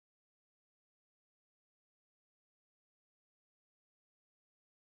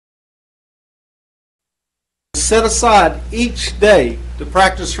set aside each day to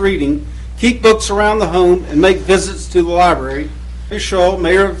practice reading, keep books around the home, and make visits to the library. Shaw,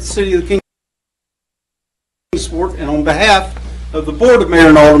 Mayor of the City of Kingsport, and on behalf of the Board of Mayor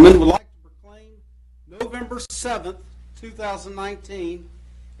and Aldermen, would like to proclaim November 7th, 2019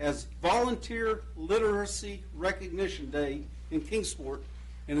 as Volunteer Literacy Recognition Day in Kingsport,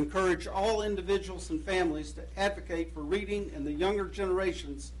 and encourage all individuals and families to advocate for reading in the younger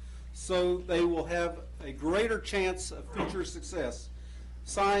generations so they will have a greater chance of future success.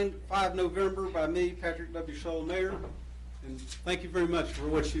 Signed 5 November by me, Patrick W. Shaw, Mayor, and thank you very much for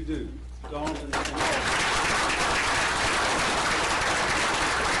what you do, Dawn and all.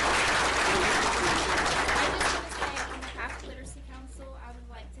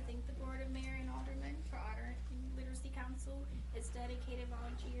 Dedicated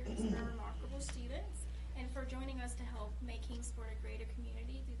volunteers and our remarkable students, and for joining us to help make Kingsport a greater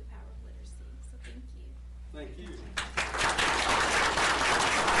community through the power of literacy. So thank you. Thank you.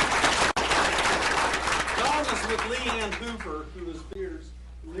 Dawn is with Leanne Hoover, who is Spears.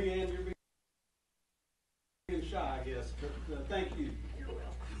 Leanne, you're being shy, I guess, but thank you. You're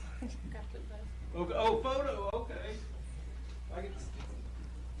welcome. Okay. Oh, photo, okay. I get to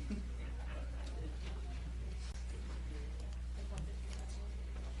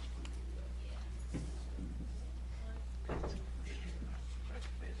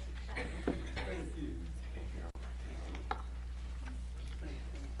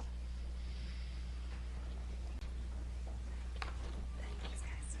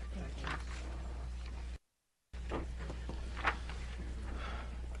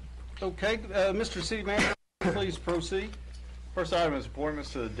Okay, Mr. City Manager, please proceed. First item is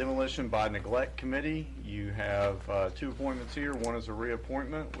appointments to the Demolition by Neglect Committee. You have 2 appointments here. One is a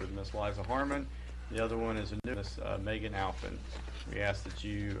reappointment with Ms. Liza Harmon. The other one is a new Ms. Megan Alpin. We ask that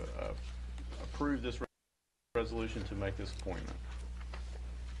you approve this resolution to make this appointment.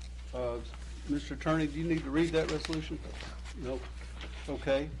 Mr. Attorney, do you need to read that resolution? No.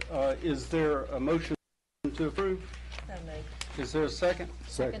 Okay. Is there a motion to approve? So moved. Is there a second?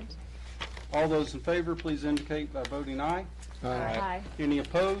 Second. All those in favor, please indicate by voting aye. Aye. Any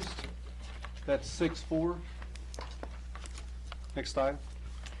opposed? That's 6-4. Next item.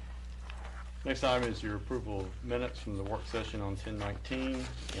 Next item is your approval of minutes from the work session on 10/19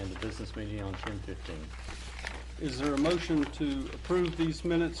 and the business meeting on 10/15. Is there a motion to approve these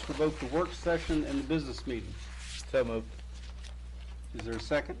minutes for both the work session and the business meeting? So moved. Is there a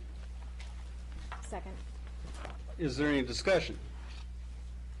second? Second. Is there any discussion?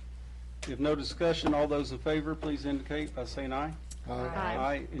 If no discussion, all those in favor, please indicate by saying aye.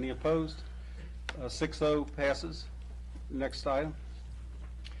 Aye. Any opposed? 6-0 passes. Next item.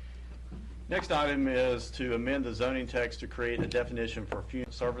 Next item is to amend the zoning text to create a definition for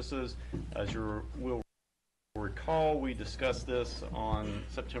funeral services. As you will recall, we discussed this on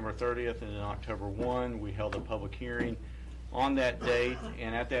September 30th, and on October 1, we held a public hearing on that date,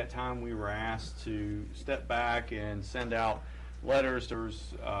 and at that time we were asked to step back and send out letters to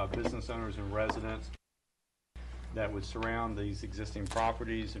business owners and residents that would surround these existing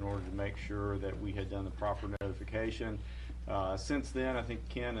properties in order to make sure that we had done the proper notification. Since then, I think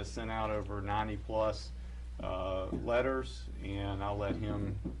Ken has sent out over 90 plus letters, and I'll let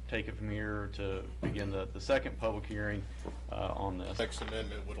him take it from here to begin the second public hearing on this. The next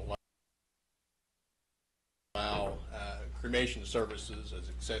amendment would allow cremation services as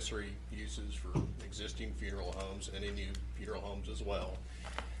accessory uses for existing funeral homes and any new funeral homes as well.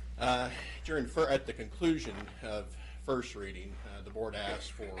 At the conclusion of first reading, the board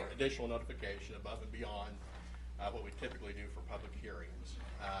asked for additional notification above and beyond what we typically do for public hearings.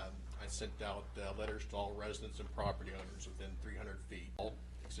 I sent out letters to all residents and property owners within 300 feet, all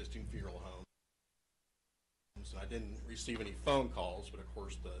existing funeral homes. I didn't receive any phone calls, but of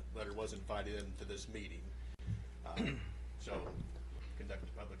course the letter was invited into this meeting. So conduct a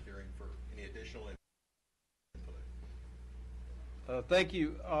public hearing for any additional input. Thank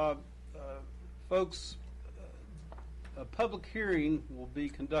you. Folks, a public hearing will be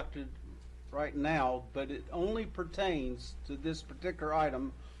conducted right now, but it only pertains to this particular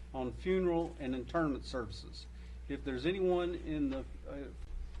item on funeral and interment services. If there's anyone in the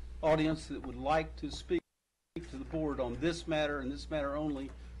audience that would like to speak to the board on this matter and this matter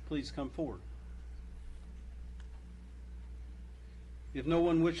only, please come forward. If no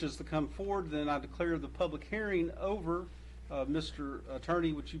one wishes to come forward, then I declare the public hearing over. Mr.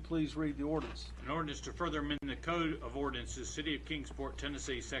 Attorney, would you please read the ordinance? An ordinance to further amend the Code of Ordinances, City of Kingsport,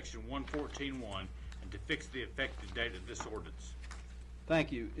 Tennessee, Section 114.1, and to fix the effective date of this ordinance. Thank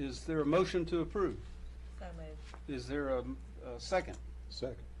you. Is there a motion to approve? So moved. Is there a second?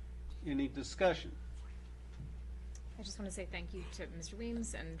 Second. Any discussion? I just want to say thank you to Mr.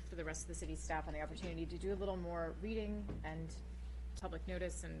 Weems and for the rest of the city staff on the opportunity to do a little more reading and public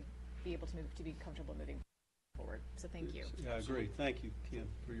notice and be able to be comfortable moving forward. So thank you. Yeah, I agree. Thank you, Kim,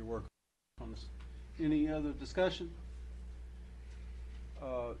 for your work on this. Any other discussion?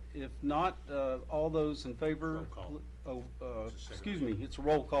 If not, all those in favor? Roll call. Excuse me, it's a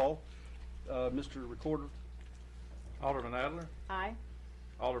roll call. Mr. Recorder? Alderman Adler, Aye.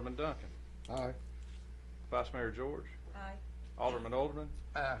 Alderman Duncan, Aye. Vice Mayor George, Aye. Alderman Alderman,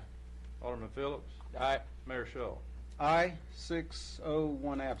 Aye. Alderman Phillips, Aye. Mayor Shull. Aye,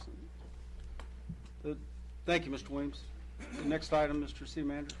 6-0, absent. Thank you, Mr. Williams. The next item, Mr. City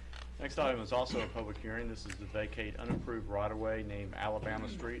Manager. Next item is also a public hearing. This is to vacate unapproved right-of-way named Alabama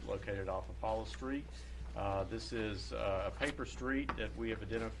Street located off of Hollis Street. This is a paper street that we have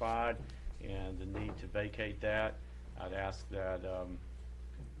identified and the need to vacate that. I'd ask that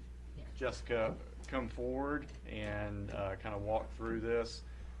Jessica come forward and kind of walk through this,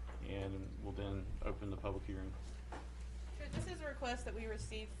 and we'll then open the public hearing. Sure, this is a request that we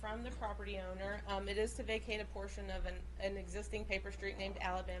received from the property owner. It is to vacate a portion of an existing paper street named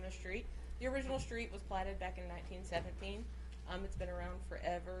Alabama Street. The original street was platted back in 1917. It's been around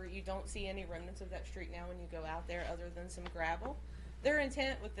forever. You don't see any remnants of that street now when you go out there other than some gravel. Their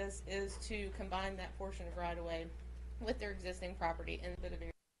intent with this is to combine that portion of right-of-way with their existing property in a bit of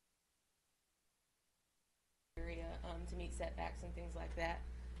area to meet setbacks and things like that.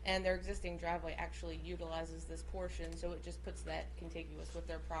 And their existing driveway actually utilizes this portion, so it just puts that contiguous with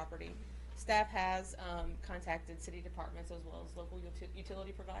their property. Staff has contacted city departments as well as local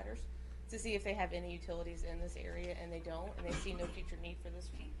utility providers to see if they have any utilities in this area, and they don't, and they see no future need for this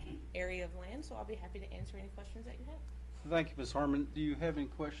area of land, so I'll be happy to answer any questions that you have. Thank you, Ms. Harmon. Do you have any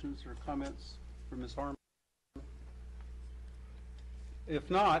questions or comments for Ms. Harmon? If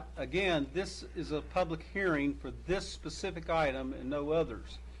not, again, this is a public hearing for this specific item and no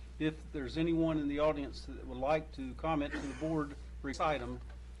others. If there's anyone in the audience that would like to comment to the board for this item,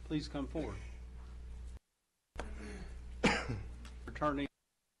 please come forward. Returning,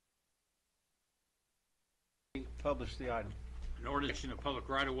 publish the item. An ordinance of public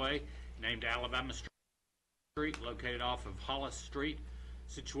right-of-way named Alabama Street located off of Hollis Street,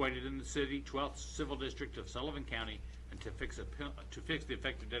 situated in the city 12th Civil District of Sullivan County, and to fix the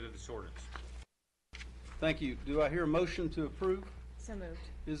effective date of this ordinance. Thank you. Do I hear a motion to approve? So moved.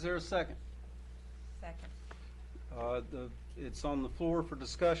 Is there a second? Second. It's on the floor for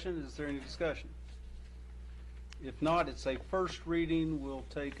discussion. Is there any discussion? If not, it's a first reading. We'll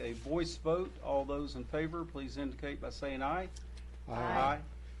take a voice vote. All those in favor, please indicate by saying aye. Aye.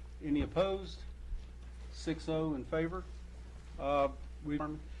 Any opposed? 6-0 in favor.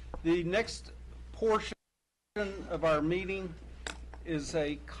 The next portion of our meeting is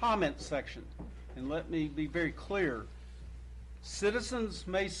a comment section. And let me be very clear. Citizens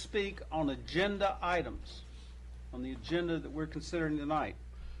may speak on agenda items, on the agenda that we're considering tonight.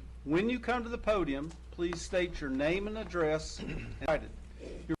 When you come to the podium, please state your name and address.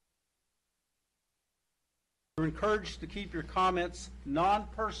 You're encouraged to keep your comments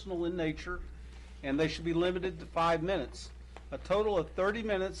non-personal in nature, and they should be limited to 5 minutes. A total of 30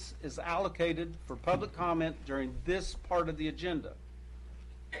 minutes is allocated for public comment during this part of the agenda.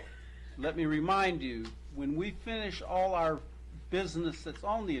 Let me remind you, when we finish all our business that's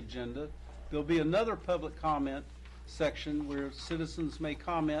on the agenda, there'll be another public comment section where citizens may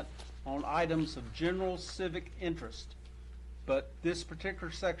comment on items of general civic interest. But this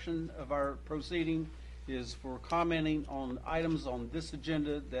particular section of our proceeding is for commenting on items on this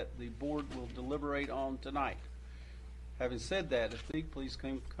agenda that the board will deliberate on tonight. Having said that, if you please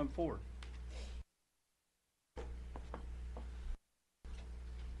come forward.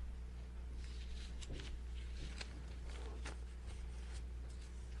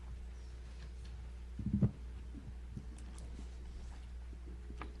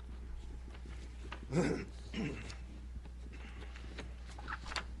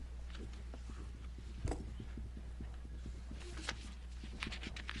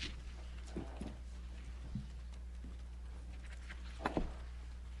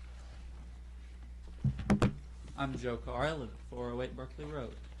 I'm Joe Carr. I live at 408 Berkeley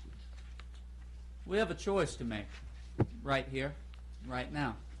Road. We have a choice to make right here, right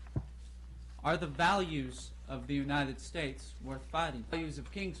now. Are the values of the United States worth fighting? Values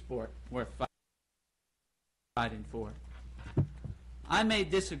of Kingsport worth fighting for? I may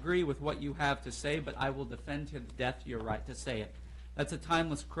disagree with what you have to say, but I will defend to the death your right to say it. That's a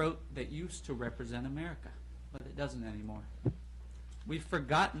timeless quote that used to represent America, but it doesn't anymore. We've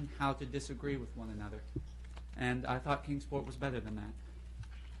forgotten how to disagree with one another. And I thought Kingsport was better than that.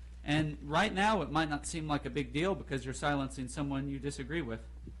 And right now it might not seem like a big deal because you're silencing someone you disagree with.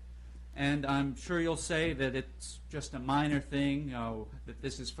 And I'm sure you'll say that it's just a minor thing, that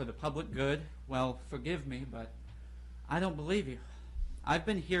this is for the public good. Well, forgive me, but I don't believe you. I've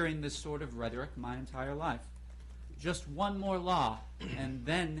been hearing this sort of rhetoric my entire life. Just one more law, and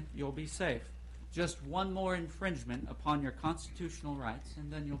then you'll be safe. Just one more infringement upon your constitutional rights,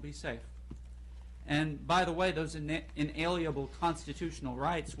 and then you'll be safe. And by the way, those inalienable constitutional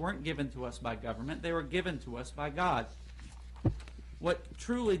rights weren't given to us by government. They were given to us by God. What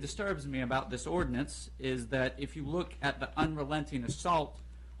truly disturbs me about this ordinance is that if you look at the unrelenting assault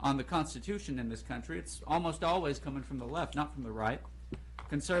on the Constitution in this country, it's almost always coming from the left, not from the right.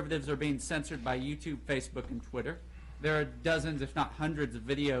 Conservatives are being censored by YouTube, Facebook, and Twitter. There are dozens, if not hundreds, of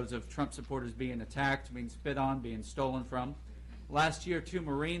videos of Trump supporters being attacked, being spit on, being stolen from. Last year, 2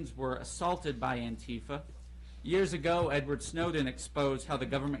 Marines were assaulted by Antifa. Years ago, Edward Snowden exposed how the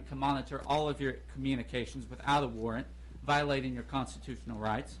government can monitor all of your communications without a warrant, violating your constitutional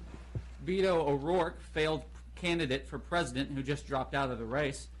rights. Beto O'Rourke, failed candidate for president who just dropped out of the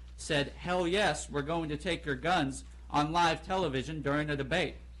race, said, "Hell yes, we're going to take your guns," on live television during a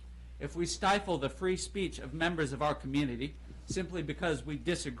debate. If we stifle the free speech of members of our community simply because we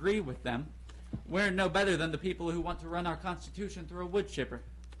disagree with them, we're no better than the people who want to run our Constitution through a wood chipper.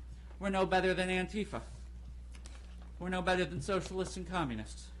 We're no better than Antifa. We're no better than socialists and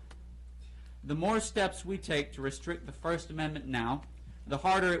communists. The more steps we take to restrict the First Amendment now, the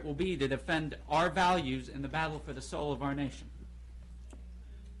harder it will be to defend our values in the battle for the soul of our nation.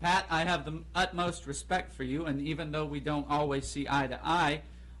 Pat, I have the utmost respect for you, and even though we don't always see eye to eye,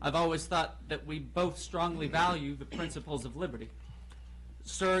 I've always thought that we both strongly value the principles of liberty.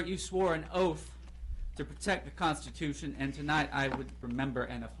 Sir, you swore an oath to protect the Constitution, and tonight I would remember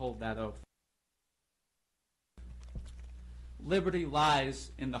and uphold that oath. Liberty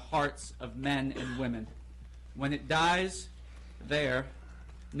lies in the hearts of men and women. When it dies there,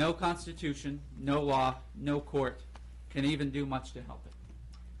 no Constitution, no law, no court can even do much to help it.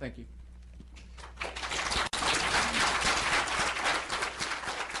 Thank you.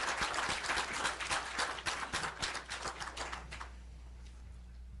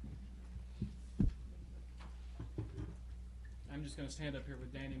 I'm just going to stand up here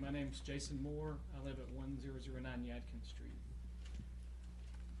with Dani. My name's Jason Moore. I live at 1009 Yadkin Street.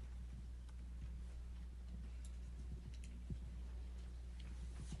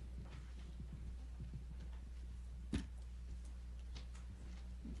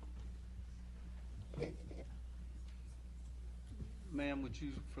 Ma'am, would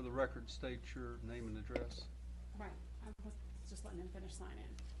you, for the record, state your name and address? Right. I was just letting him finish signing.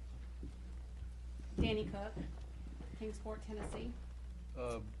 Dani Cook, Kingsport, Tennessee.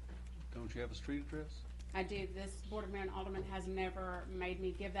 Don't you have a street address? I do. This Board of Mayor and Alderman has never made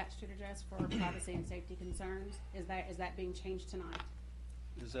me give that street address for privacy and safety concerns. Is that being changed tonight?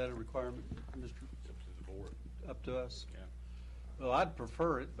 Is that a requirement, Mr.? It's up to the board. Up to us? Yeah. Well, I'd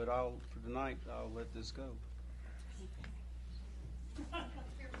prefer it, but for tonight, I'll let this go.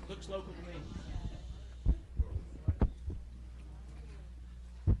 Looks local to me.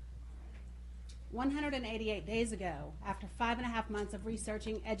 188 days ago, after 5.5 months of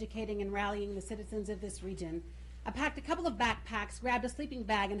researching, educating, and rallying the citizens of this region, I packed a couple of backpacks, grabbed a sleeping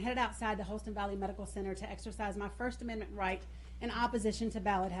bag, and headed outside the Holston Valley Medical Center to exercise my First Amendment right in opposition to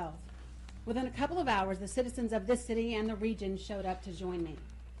ballot health. Within a couple of hours, the citizens of this city and the region showed up to join me,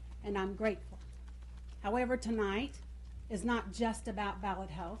 and I'm grateful. However, tonight is not just about ballot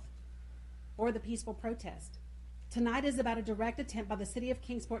health or the peaceful protest. Tonight is about a direct attempt by the city of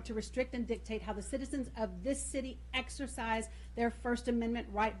Kingsport to restrict and dictate how the citizens of this city exercise their First Amendment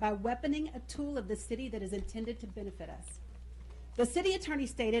right by weaponing a tool of the city that is intended to benefit us. The city attorney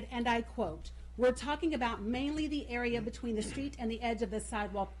stated, and I quote, "We're talking about mainly the area between the street and the edge of the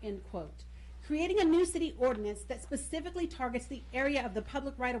sidewalk," end quote. Creating a new city ordinance that specifically targets the area of the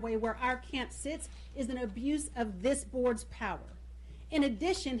public right-of-way where our camp sits is an abuse of this board's power. In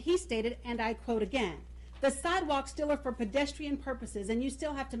addition, he stated, and I quote again, "The sidewalks still are for pedestrian purposes, and you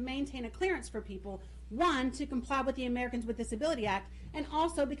still have to maintain a clearance for people, one, to comply with the Americans with Disability Act, and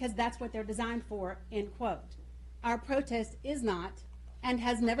also because that's what they're designed for," end quote. Our protest is not, and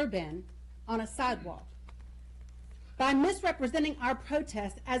has never been, on a sidewalk. By misrepresenting our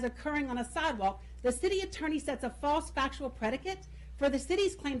protest as occurring on a sidewalk, the city attorney sets a false factual predicate for the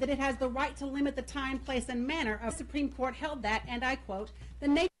city's claim that it has the right to limit the time, place, and manner of the Supreme Court held that, and I quote, "The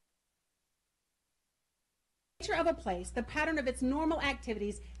nature of a place, the pattern of its normal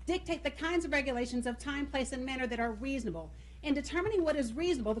activities, dictate the kinds of regulations of time, place, and manner that are reasonable. In determining what is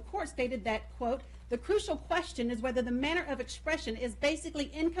reasonable, the court stated that, quote, the crucial question is whether the manner of expression is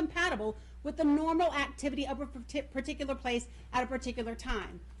basically incompatible with the normal activity of a particular place at a particular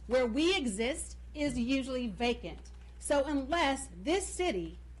time. Where we exist is usually vacant. So unless this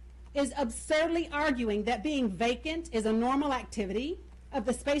city is absurdly arguing that being vacant is a normal activity of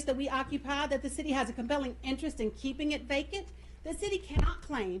the space that we occupy, that the city has a compelling interest in keeping it vacant, the city cannot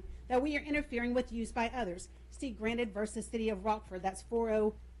claim that we are interfering with use by others. See Granted versus City of Rockford, that's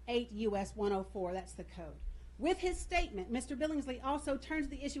 408 U.S. 104, that's the code. With his statement, Mr. Billingsley also turns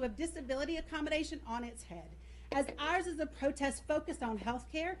the issue of disability accommodation on its head. As ours is a protest focused on health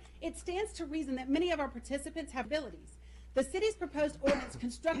care, it stands to reason that many of our participants have abilities. The city's proposed ordinance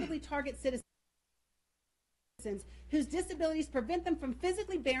constructively targets citizens whose disabilities prevent them from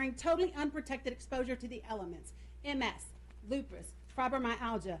physically bearing totally unprotected exposure to the elements, MS, lupus,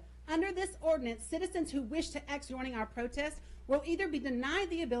 fibromyalgia. Under this ordinance, citizens who wish to joining our protest will either be denied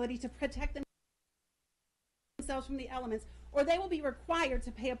the ability to protect themselves from the elements, or they will be required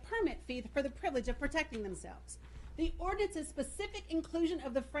to pay a permit fee for the privilege of protecting themselves. The ordinance's specific inclusion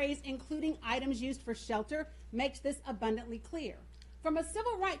of the phrase including items used for shelter makes this abundantly clear. From a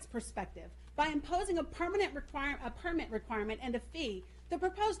civil rights perspective, by imposing a permit requirement and a fee, the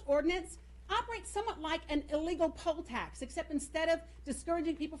proposed ordinance operates somewhat like an illegal poll tax, except instead of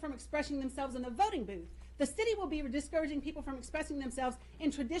discouraging people from expressing themselves in the voting booth, the city will be discouraging people from expressing themselves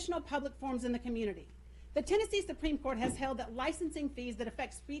in traditional public forums in the community. The Tennessee Supreme Court has held that licensing fees that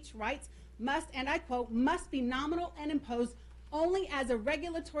affect speech rights must, and I quote, must be nominal and imposed only as a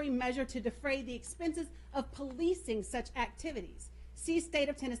regulatory measure to defray the expenses of policing such activities. See State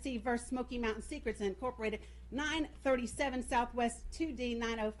of Tennessee versus Smoky Mountain Secrets Incorporated, 937 Southwest 2D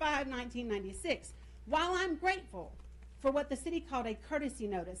 905, 1996. While I'm grateful for what the city called a courtesy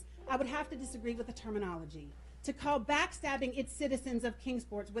notice, I would have to disagree with the terminology. To call backstabbing its citizens of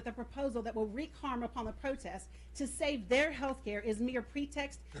Kingsport with a proposal that will wreak harm upon the protest to save their health care is mere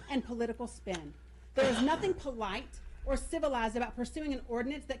pretext and political spin. There is nothing polite or civilized about pursuing an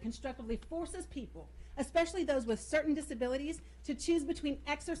ordinance that constructively forces people, especially those with certain disabilities, to choose between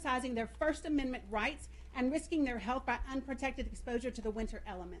exercising their First Amendment rights and risking their health by unprotected exposure to the winter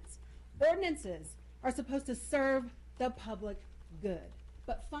elements. Ordinances are supposed to serve the public good,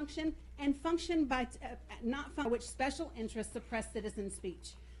 but function by not function which special interests suppress citizen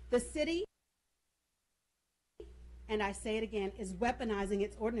speech. The city, and I say it again, is weaponizing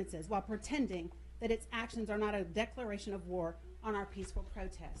its ordinances while pretending that its actions are not a declaration of war on our peaceful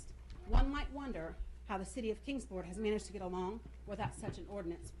protest. One might wonder how the city of Kingsport has managed to get along without such an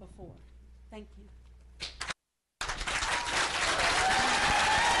ordinance before. Thank you.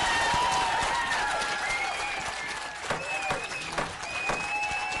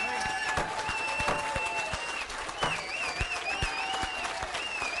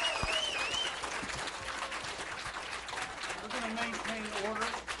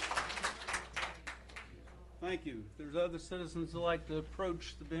 Thank you. If there's other citizens who like to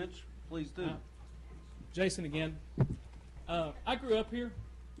approach the bench, please do. Jason again. I grew up here.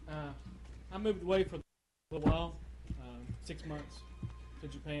 I moved away for a little while, 6 months to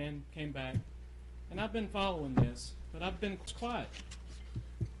Japan, came back, and I've been following this, but I've been quiet.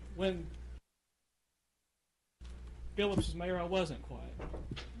 When Phillips was mayor, I wasn't quiet,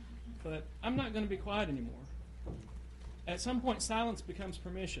 but I'm not going to be quiet anymore. At some point, silence becomes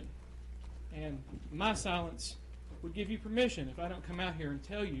permission. And my silence would give you permission if I don't come out here and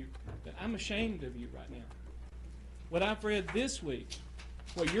tell you that I'm ashamed of you right now. What I've read this week,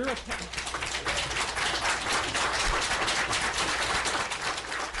 where you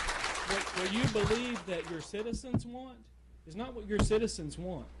believe that your citizens want is not what your citizens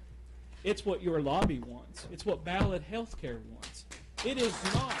want. It's what your lobby wants. It's what ballot health care wants. It is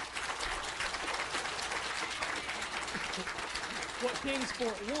not what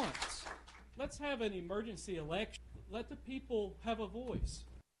Kingsport wants. Let's have an emergency election. Let the people have a voice.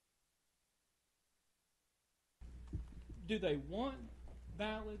 Do they want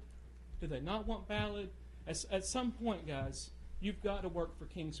ballot? Do they not want ballot? At some point, guys, you've got to work for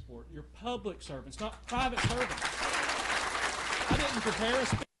Kingsport. You're public servants, not private servants. I didn't prepare a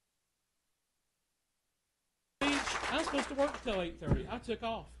speech. I was supposed to work till 8:30. I took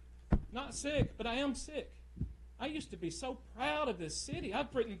off. Not sick, but I am sick. I used to be so proud of this city.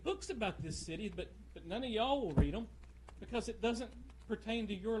 I've written books about this city, but none of y'all will read them because it doesn't pertain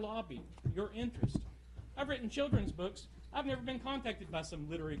to your lobby, your interest. I've written children's books. I've never been contacted by some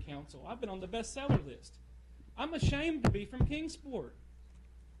literary council. I've been on the bestseller list. I'm ashamed to be from Kingsport.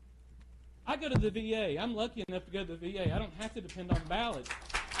 I go to the VA. I'm lucky enough to go to the VA. I don't have to depend on ballots.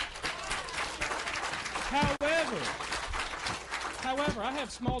 However, However, I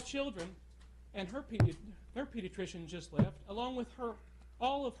have small children, and their pediatrician just left, along with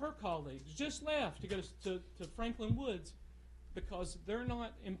all of her colleagues just left to go to Franklin Woods, because they're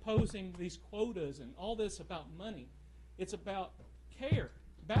not imposing these quotas and all this about money. It's about care.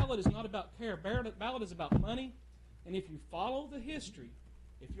 Ballot is not about care. Ballot is about money. And if you follow the history,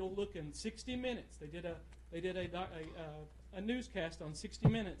 if you'll look in 60 Minutes, they did a newscast on 60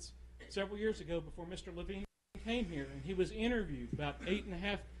 Minutes several years ago before Mr. Levine came here, and he was interviewed about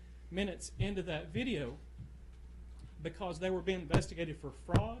 8.5 minutes into that video because they were being investigated for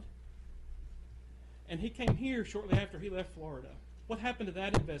fraud. And he came here shortly after he left Florida. What happened to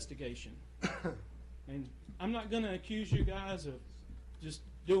that investigation? And I'm not going to accuse you guys of just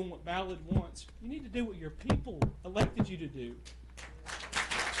doing what Ballard wants. You need to do what your people elected you to do.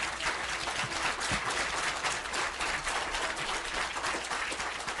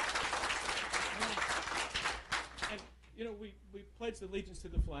 And, you know, we pledge allegiance to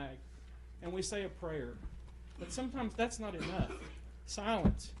the flag, and we say a prayer. But sometimes that's not enough.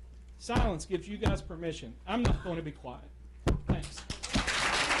 Silence. Silence gives you guys permission. I'm not going to be quiet. Thanks.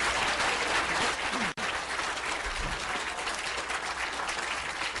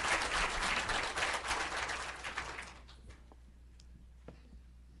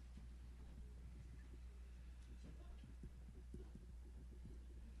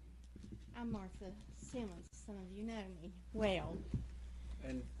 I'm Martha Simmons. Some of you know me well.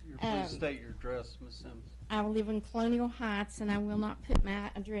 And please state your address, Ms. Simmons. I live in Colonial Heights, and I will not put my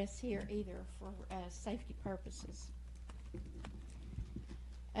address here either for safety purposes.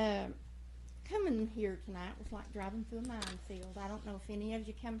 Coming here tonight was like driving through a minefield. I don't know if any of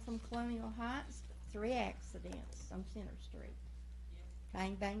you come from Colonial Heights. 3 accidents on Center Street.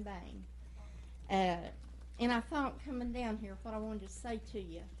 Bang, bang, bang. And I thought coming down here what I wanted to say to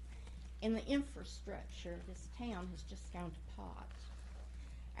you. And the infrastructure of this town has just gone to pot.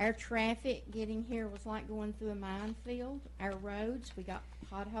 Our traffic getting here was like going through a minefield. Our roads, we got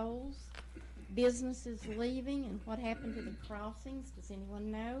potholes, businesses leaving, and what happened to the crossings, does anyone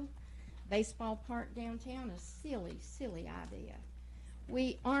know? Baseball park downtown, a silly, silly idea.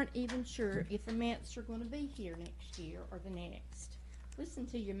 We aren't even sure if the Mets are going to be here next year or the next. Listen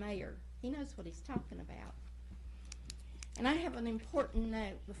to your mayor. He knows what he's talking about. And I have an important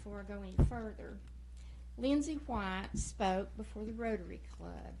note before I go any further. Lindsay White spoke before the Rotary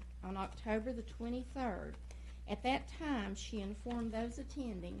Club on October the 23rd. At that time, she informed those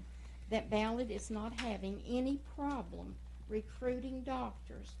attending that Ballard is not having any problem recruiting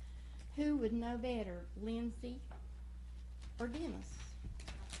doctors. Who would know better, Lindsay or Dennis?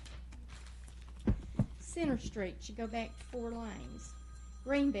 Center Street should go back to 4 lanes.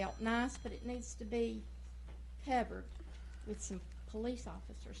 Greenbelt, nice, but it needs to be covered with some police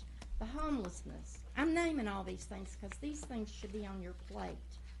officers. The homelessness. I'm naming all these things because these things should be on your plate,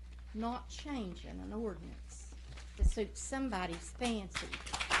 not changing an ordinance to suit somebody's fancy.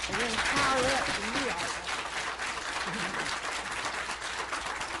 They're really higher up than you are.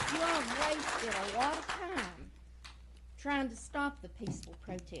 You all have wasted a lot of time trying to stop the peaceful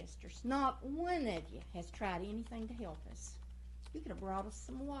protesters. Not one of you has tried anything to help us. You could have brought us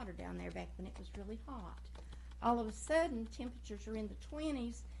some water down there back when it was really hot. All of a sudden, temperatures are in the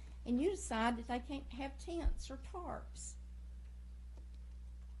 20s, and you decide that they can't have tents or tarps.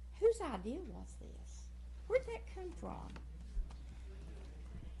 Whose idea was this? Where'd that come from?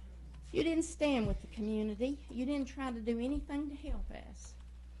 You didn't stand with the community. You didn't try to do anything to help us.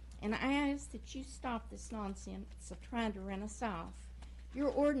 And I ask that you stop this nonsense of trying to run us off. Your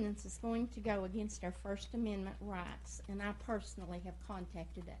ordinance is going to go against our First Amendment rights, and I personally have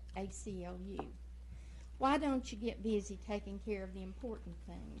contacted ACLU. Why don't you get busy taking care of the important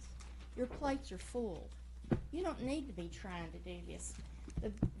things? Your plates are full. You don't need to be trying to do this.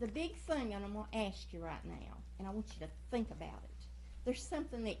 The big thing, and I'm going to ask you right now, and I want you to think about it. There's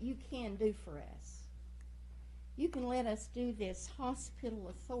something that you can do for us. You can let us do this hospital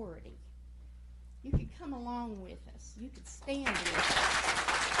authority. You could come along with us. You could stand with us.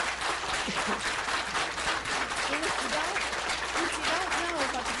 And if you don't know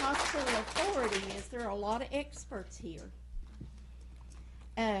what the hospital authority is, there are a lot of experts here.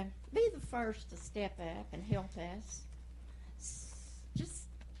 Be the first to step up and help us.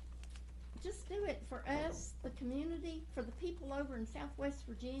 Just do it for us, the community, for the people over in Southwest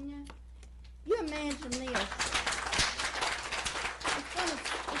Virginia. You imagine this. We're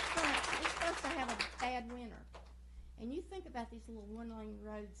supposed to have a bad winter. And you think about these little 1-lane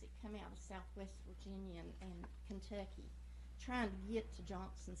roads that come out of Southwest Virginia and Kentucky, trying to get to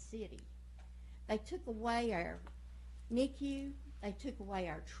Johnson City. They took away our NICU, they took away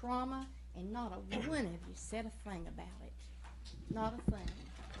our trauma, and not a one of you said a thing about it. Not a thing.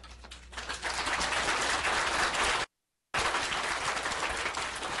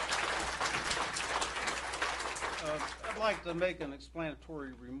 I'd like to make an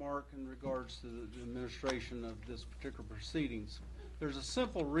explanatory remark in regards to the administration of this particular proceedings. There's a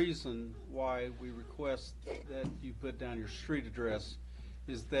simple reason why we request that you put down your street address,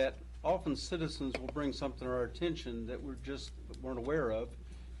 is that often citizens will bring something to our attention that weren't aware of,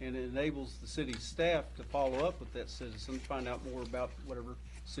 and it enables the city staff to follow up with that citizen, find out more about whatever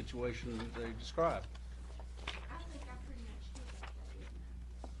situation they describe. I think I pretty much did that,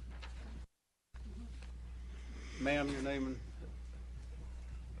 didn't I? Ma'am, your name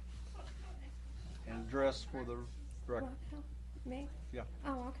and address for the record. Me? Yeah.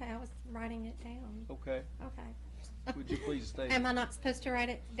 Oh, okay, I was writing it down. Okay. Okay. Would you please state? Am I not supposed to write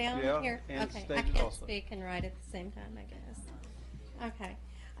it down Yeah, here? and Okay, state I it can't also. speak and write at the same time, I guess. Okay.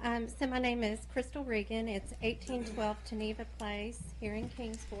 So my name is Crystal Regan. It's 1812 Geneva Place here in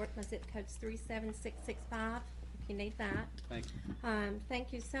Kingsport. My zip code's 37665, if you need that. Thank you.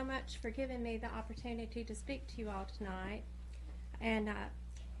 Thank you so much for giving me the opportunity to speak to you all tonight. And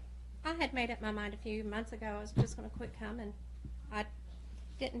I had made up my mind a few months ago I was just going to quit coming. I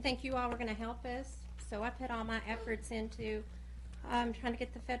didn't think you all were going to help us, so I put all my efforts into trying to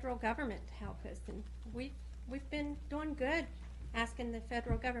get the federal government to help us. And we've been doing good asking the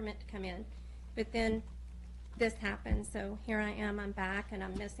federal government to come in. But then this happened, so here I am, I'm back, and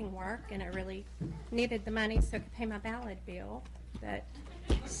I'm missing work, and I really needed the money so I could pay my ballot bill. But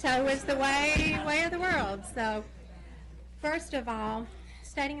so is the way of the world. So first of all,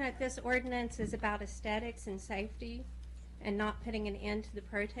 stating that this ordinance is about aesthetics and safety and not putting an end to the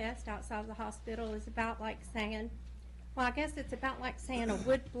protest outside of the hospital is about like saying, well, I guess it's about like saying a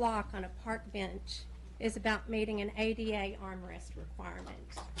wood block on a park bench is about meeting an ADA armrest requirement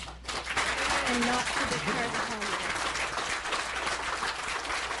and not to deter the homeless.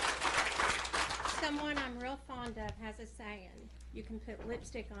 Someone I'm real fond of has a saying, you can put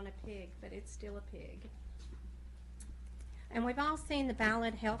lipstick on a pig, but it's still a pig. And we've all seen the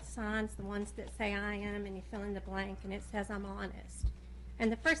ballot health signs, the ones that say I am, and you fill in the blank, and it says I'm honest. And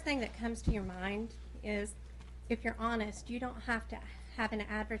the first thing that comes to your mind is, if you're honest, you don't have to have an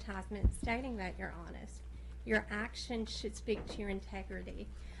advertisement stating that you're honest. Your actions should speak to your integrity.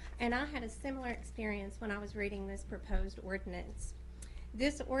 And I had a similar experience when I was reading this proposed ordinance.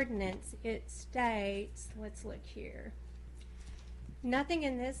 This ordinance, it states, let's look here, nothing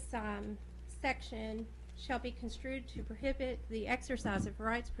in this section shall be construed to prohibit the exercise of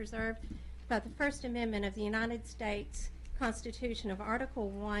rights preserved by the First Amendment of the United States Constitution of Article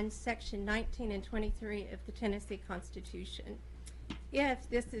 1, Section 19 and 23 of the Tennessee Constitution. If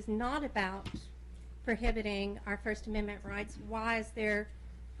this is not about prohibiting our First Amendment rights, why is there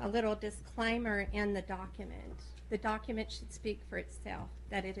a little disclaimer in the document? The document should speak for itself,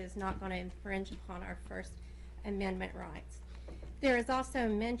 that it is not going to infringe upon our First Amendment rights. There is also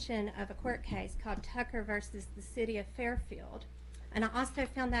mention of a court case called Tucker versus the City of Fairfield, and I also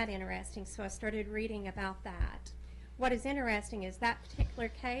found that interesting, so I started reading about that. What is interesting is that particular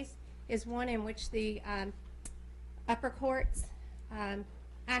case is one in which the upper courts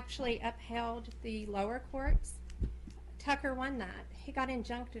actually upheld the lower courts. Tucker won that. He got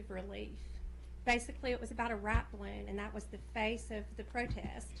injunctive relief. Basically, it was about a rat balloon, and that was the face of the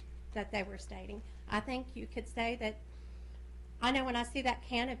protest that they were stating. I think you could say that, I know when I see that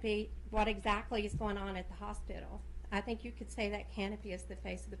canopy, what exactly is going on at the hospital. I think you could say that canopy is the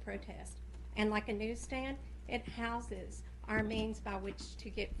face of the protest. And like a newsstand, it houses our means by which to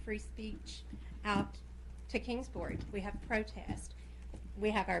get free speech out to Kingsport. We have protest.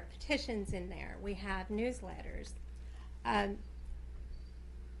 We have our petitions in there. We have newsletters.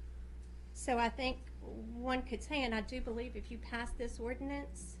 So I think one could say, and I do believe if you pass this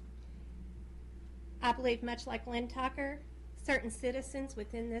ordinance, I believe much like Lynn Tucker, certain citizens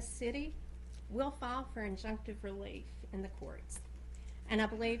within this city will file for injunctive relief in the courts. And I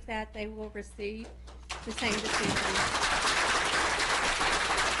believe that they will receive the same decision.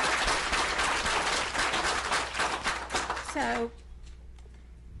 So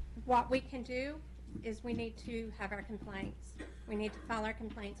what we can do is we need to have our complaints. We need to file our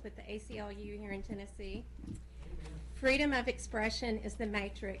complaints with the ACLU here in Tennessee. Freedom of expression is the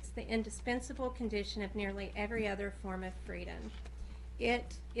matrix, the indispensable condition of nearly every other form of freedom.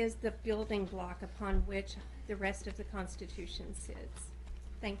 It is the building block upon which the rest of the Constitution sits.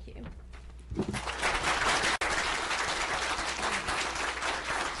 Thank you.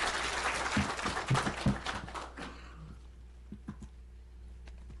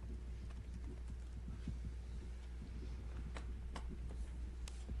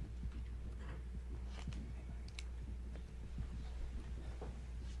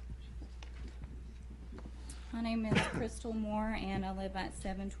 My name is Crystal Moore, and I live at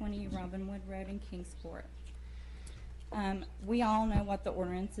 720 Robinwood Road in Kingsport. We all know what the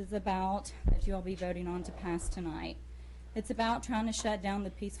ordinance is about that you'll be voting on to pass tonight. It's about trying to shut down the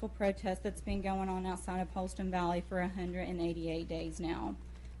peaceful protest that's been going on outside of Holston Valley for 188 days now.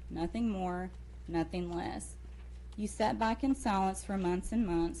 Nothing more, nothing less. You sat back in silence for months and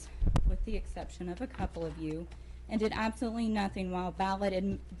months, with the exception of a couple of you, and did absolutely nothing while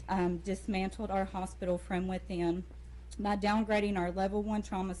ballot dismantled our hospital from within by downgrading our level 1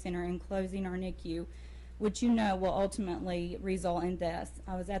 trauma center and closing our NICU, which you know will ultimately result in deaths.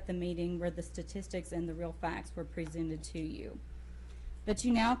 I was at the meeting where the statistics and the real facts were presented to you. But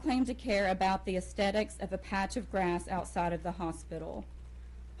you now claim to care about the aesthetics of a patch of grass outside of the hospital.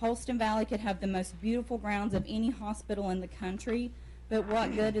 Holston Valley could have the most beautiful grounds of any hospital in the country, but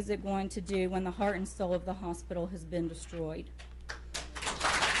what good is it going to do when the heart and soul of the hospital has been destroyed?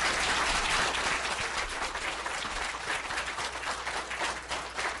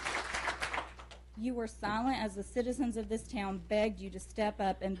 You were silent as the citizens of this town begged you to step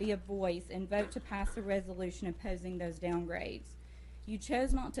up and be a voice and vote to pass a resolution opposing those downgrades. You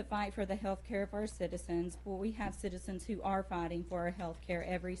chose not to fight for the health care of our citizens, but we have citizens who are fighting for our health care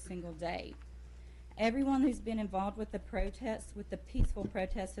every single day. Everyone who's been involved with the protests, with the peaceful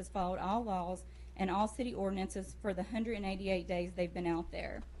protests, has followed all laws and all city ordinances for the 188 days they've been out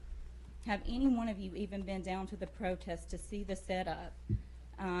there. Have any one of you even been down to the protest to see the setup,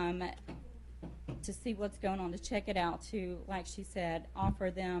 to see what's going on, to check it out, to, like she said, offer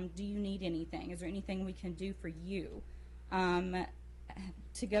them, do you need anything? Is there anything we can do for you?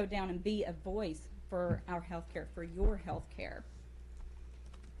 To go down and be a voice for our health care, for your health care.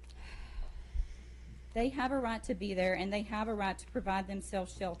 They have a right to be there, and they have a right to provide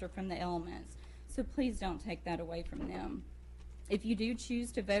themselves shelter from the elements. So please don't take that away from them. If you do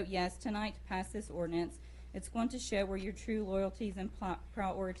choose to vote yes tonight to pass this ordinance, it's going to show where your true loyalties and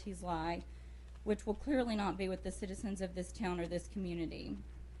priorities lie, which will clearly not be with the citizens of this town or this community.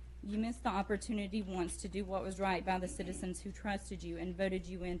 You missed the opportunity once to do what was right by the citizens who trusted you and voted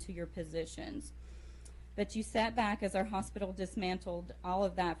you into your positions. But you sat back as our hospital dismantled all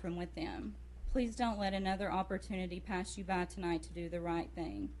of that from within. Please don't let another opportunity pass you by tonight to do the right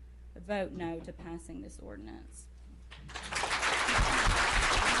thing. Vote no to passing this ordinance.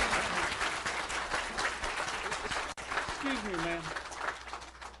 Excuse me, ma'am.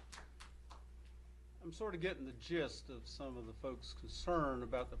 I'm sort of getting the gist of some of the folks' concern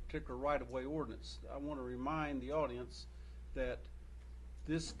about the particular right-of-way ordinance. I want to remind the audience that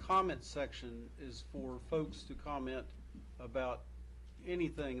this comment section is for folks to comment about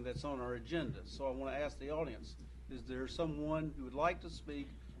anything that's on our agenda. So I want to ask the audience, is there someone who would like to speak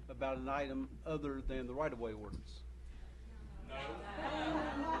about an item other than the right-of-way ordinance? No.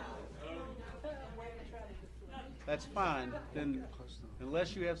 That's fine. Then,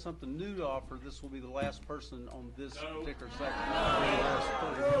 unless you have something new to offer, this will be the last person on this particular section.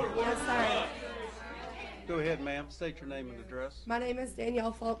 Yes, sir. Go ahead, ma'am. State your name and address. My name is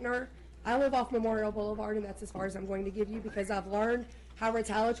Danielle Faulkner. I live off Memorial Boulevard, and that's as far as I'm going to give you because I've learned how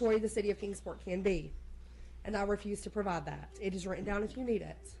retaliatory the city of Kingsport can be, and I refuse to provide that. It is written down if you need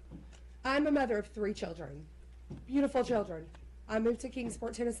it. I'm a mother of 3 children, beautiful children. I moved to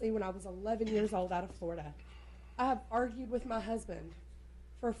Kingsport, Tennessee when I was 11 years old out of Florida. I have argued with my husband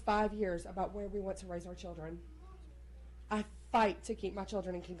for 5 years about where we want to raise our children. I fight to keep my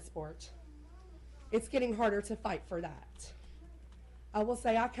children in Kingsport. It's getting harder to fight for that. I will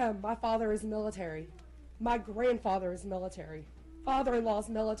say my father is military. My grandfather is military. Father-in-law is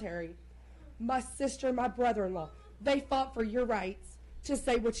military. My sister, my brother-in-law, they fought for your rights to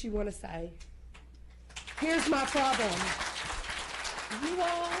say what you want to say. Here's my problem. You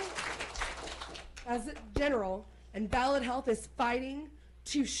all, as a general, and Ballot Health is fighting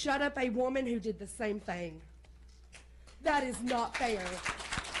to shut up a woman who did the same thing. That is not fair.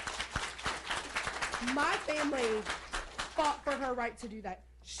 My family fought for her right to do that.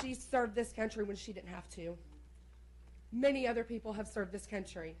 She served this country when she didn't have to. Many other people have served this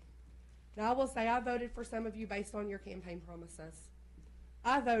country. Now, I will say I voted for some of you based on your campaign promises.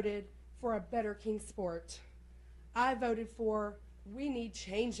 I voted for a better Kingsport. I voted for we need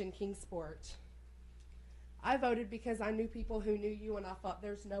change in Kingsport. I voted because I knew people who knew you, and I thought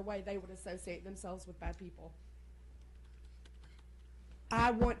there's no way they would associate themselves with bad people.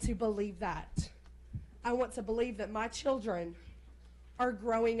 I want to believe that. I want to believe that my children are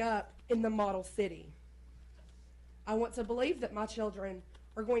growing up in the model city. I want to believe that my children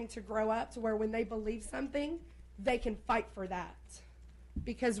are going to grow up to where when they believe something, they can fight for that.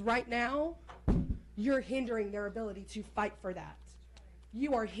 Because right now, you're hindering their ability to fight for that.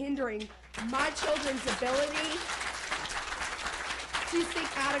 You are hindering my children's ability to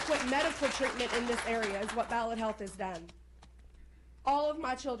seek adequate medical treatment in this area is what Ballot Health has done. All of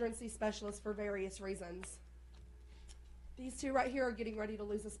my children see specialists for various reasons. These two right here are getting ready to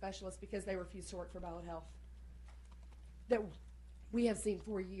lose a specialist because they refuse to work for Ballot Health that we have seen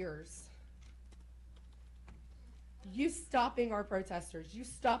for years. You stopping our protesters, you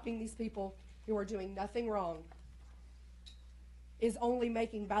stopping these people who are doing nothing wrong is only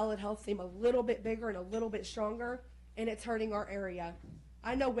making Ballot Health seem a little bit bigger and a little bit stronger, and it's hurting our area.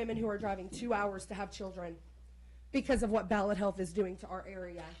 I know women who are driving 2 hours to have children because of what Ballot Health is doing to our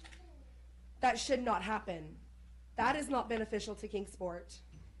area. That should not happen. That is not beneficial to Kingsport.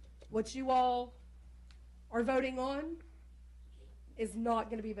 What you all are voting on is not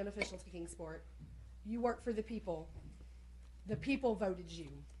going to be beneficial to Kingsport. You work for the people. The people voted you.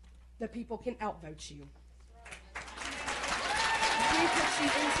 The people can outvote you. We put you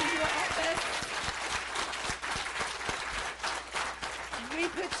into your office. We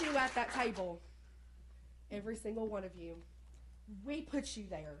put you at that table. Every single one of you. We put you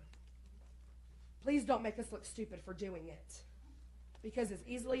there. Please don't make us look stupid for doing it. Because as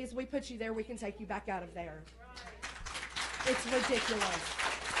easily as we put you there, we can take you back out of there. It's ridiculous.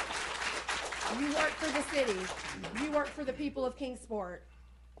 You work for the city. You work for the people of Kingsport.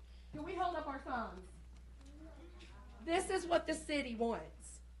 Can we hold up our thumbs? This is what the city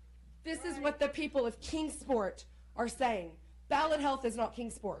wants. This is what the people of Kingsport are saying. Ballot Health is not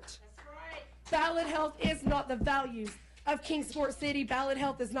Kingsport. That's right. Ballot Health is not the values of Kingsport City. Ballot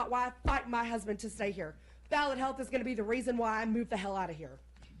Health is not why I fight my husband to stay here. Ballot Health is going to be the reason why I move the hell out of here.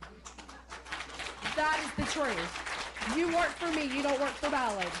 That is the truth. You work for me. You don't work for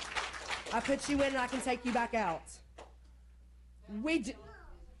Ballot. I put you in and I can take you back out. We do.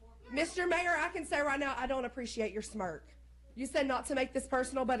 Mr. Mayor, I can say right now, I don't appreciate your smirk. You said not to make this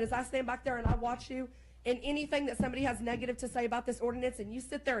personal, but as I stand back there and I watch you, and anything that somebody has negative to say about this ordinance, and you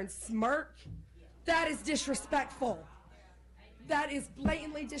sit there and smirk, that is disrespectful. That is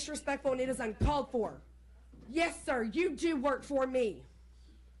blatantly disrespectful, and it is uncalled for. Yes, sir, you do work for me.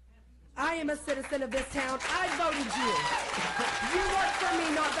 I am a citizen of this town. I voted you. You work for me,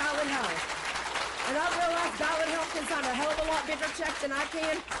 not Ballot Health. And I realize Ballot Health can sign a hell of a lot bigger check than I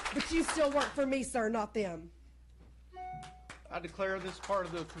can, but you still work for me, sir, not them. I declare this part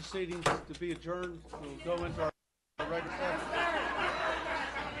of the proceedings to be adjourned. We'll go into our regular session.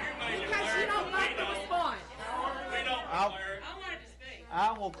 Because you don't like the response.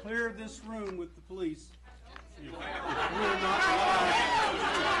 I will clear this room with the police. If we're not allowed.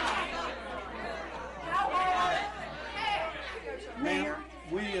 Mayor,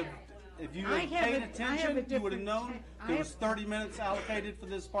 we have, if you had paid attention, you would have known there was 30 minutes allocated for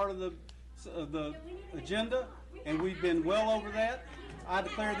this part of the agenda, and we've been well over that. I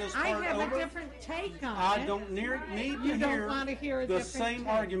declare this part over. I have a different take on it. I don't need to hear the same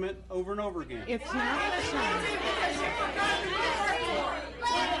argument over and over again. It's not the same.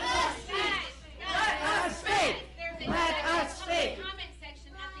 Let us speak. Let us speak. Comment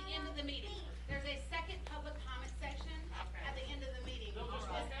section at the end of the meeting. There's a second public comment section at the end of the meeting.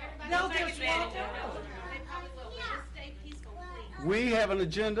 No, there's not. They probably will. But just stay peaceful, please. We have an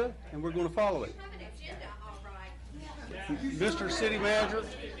agenda, and we're going to follow it. We have an agenda, all right. Mr. City Manager,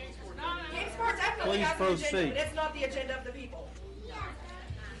 Kingsport definitely please has an agenda, proceed. but it's not the agenda of the people.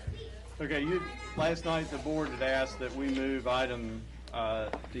 Okay, last night the board had asked that we move item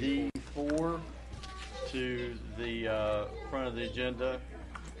D4 to the front of the agenda.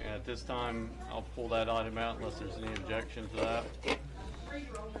 And at this time, I'll pull that item out unless there's any objection to that.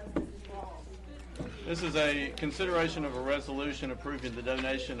 This is a consideration of a resolution approving the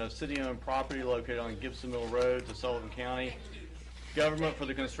donation of city-owned property located on Gibson Mill Road to Sullivan County government for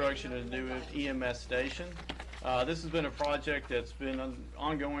the construction of a new EMS station. This has been a project that's been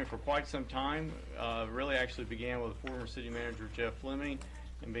ongoing for quite some time. Really actually began with former city manager Jeff Fleming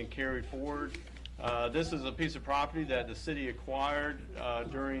and been carried forward. This is a piece of property that the city acquired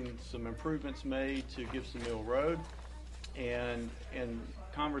during some improvements made to Gibson Mill Road. And in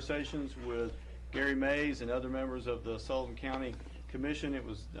conversations with Gary Mays and other members of the Sullivan County Commission, it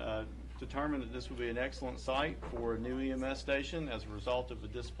was determined that this would be an excellent site for a new EMS station as a result of the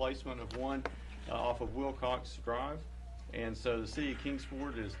displacement of one off of Wilcox Drive. And so the city of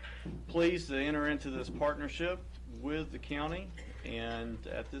Kingsport is pleased to enter into this partnership with the county. And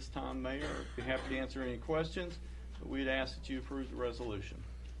at this time, Mayor, I'd be happy to answer any questions, but we'd ask that you approve the resolution.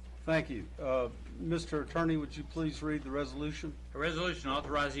 Thank you. Mr. Attorney, would you please read the resolution? A resolution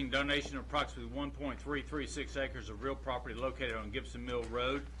authorizing donation of approximately 1.336 acres of real property located on Gibson Mill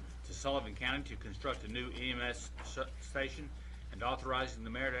Road to Sullivan County to construct a new EMS station and and authorizing the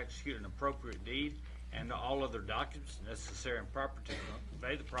mayor to execute an appropriate deed and all other documents necessary and proper to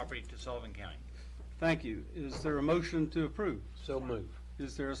convey the property to Sullivan County. Thank you. Is there a motion to approve? So move.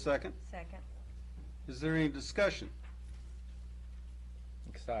 Is there a second? Second. Is there any discussion?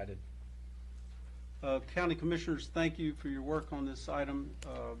 Excited. County Commissioners, thank you for your work on this item.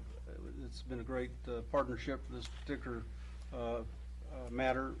 It's been a great partnership for this particular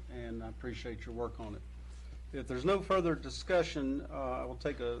matter, and I appreciate your work on it. If there's no further discussion, I will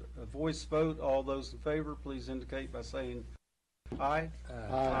take a voice vote. All those in favor, please indicate by saying aye.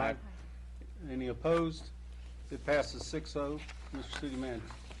 Aye. Any opposed? It passes 6-0. Mr. City Manager.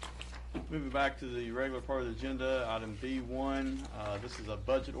 Moving back to the regular part of the agenda, item B1, this is a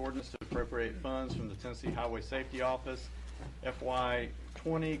budget ordinance to appropriate funds from the Tennessee Highway Safety Office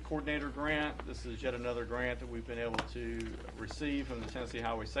FY20 Coordinator Grant. This is yet another grant that we've been able to receive from the Tennessee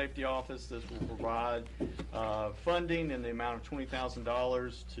Highway Safety Office. This will provide funding in the amount of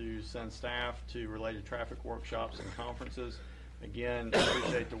 $20,000 to send staff to related traffic workshops and conferences. Again,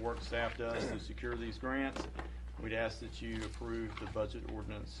 appreciate the work staff does to secure these grants. We'd ask that you approve the budget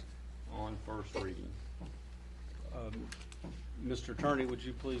ordinance on first reading. Mr. Attorney, would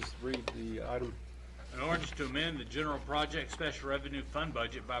you please read the item? An ordinance to amend the general project special revenue fund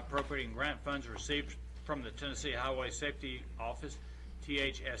budget by appropriating grant funds received from the Tennessee Highway Safety Office,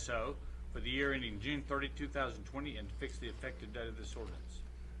 THSO, for the year ending June 30, 2020, and to fix the effective date of this ordinance.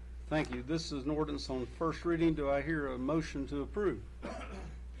 Thank you. This is an ordinance on first reading. Do I hear a motion to approve? So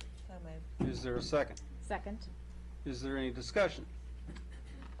moved. Is there a second? Second. Is there any discussion?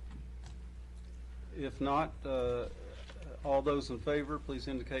 If not, all those in favor, please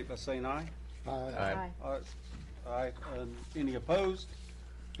indicate by saying aye. Aye. Aye. Aye. Any opposed?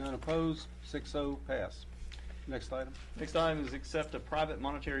 None opposed. 6-0 pass. Next item. Next item is accept a private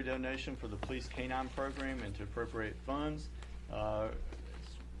monetary donation for the police K-9 program and to appropriate funds.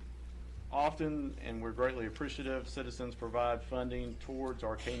 Often, and we're greatly appreciative, citizens provide funding towards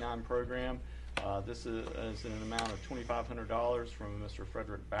our K-9 program. This is an amount of $2,500 from Mr.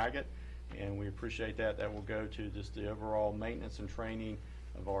 Frederick Baggett, and we appreciate that. That will go to just the overall maintenance and training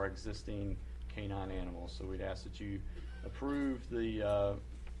of our existing K-9 animals. So we'd ask that you approve the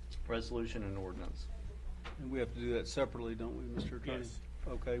resolution and ordinance. And we have to do that separately, don't we, Mr. Attorney? Yes.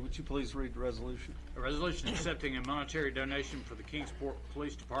 Okay. Would you please read the resolution? A resolution accepting a monetary donation for the Kingsport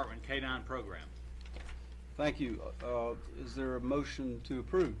Police Department K-9 program. Thank you. Is there a motion to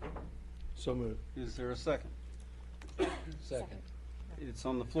approve? So moved. Is there a second? Second. It's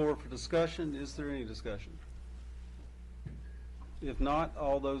on the floor for discussion. Is there any discussion? If not,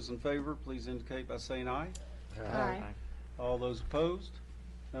 all those in favor, please indicate by saying aye. Aye. All those opposed?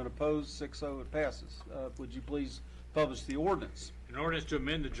 None opposed. 6-0. It passes. Would you please publish the ordinance? An ordinance to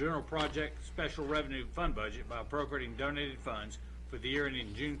amend the general project special revenue fund budget by appropriating donated funds for the year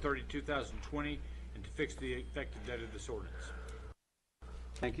ending June 30, 2020, and to fix the effective date of this ordinance.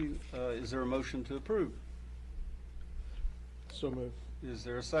 Thank you. Is there a motion to approve? So moved. Is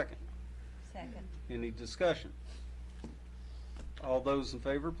there a second? Second. Any discussion? All those in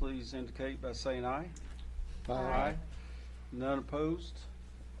favor, please indicate by saying aye. Aye. None opposed.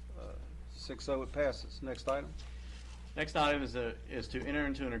 6-0. It passes. Next item. Next item is to enter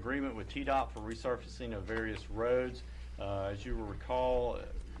into an agreement with TDOT for resurfacing of various roads. As you will recall,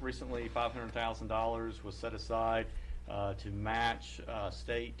 recently $500,000 was set aside to match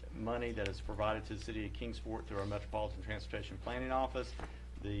state money that is provided to the city of Kingsport through our Metropolitan Transportation Planning Office.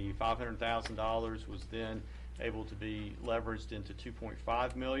 The $500,000 was then able to be leveraged into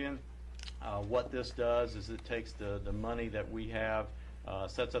 $2.5 million. What this does is it takes the money that we have,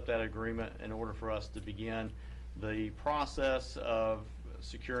 sets up that agreement in order for us to begin the process of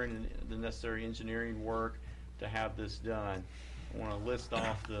securing the necessary engineering work to have this done. I want to list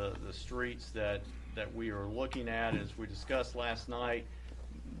off the streets that we are looking at. As we discussed last night,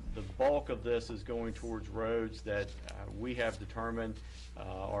 the bulk of this is going towards roads that we have determined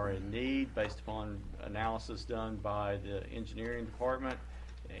are in need based upon analysis done by the engineering department,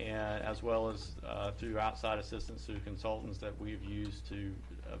 and as well as through outside assistance through consultants that we've used to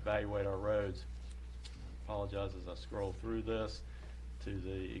evaluate our roads. Apologize as I scroll through this to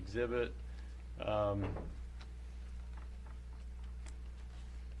the exhibit. We'll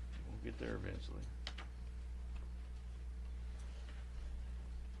get there eventually.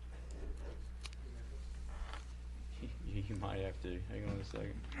 You might have to. Hang on a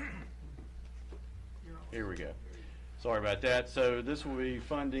second. Here we go. Sorry about that. So this will be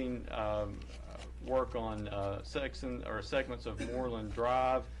funding work on segments of Moreland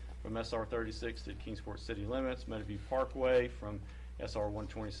Drive from SR 36 to Kingsport city limits, Meadowview Parkway from SR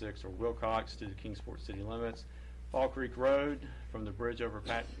 126 or Wilcox to the Kingsport city limits, Fall Creek Road from the bridge over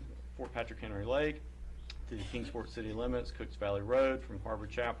Fort Patrick Henry Lake to the Kingsport city limits, Cooks Valley Road from Harbor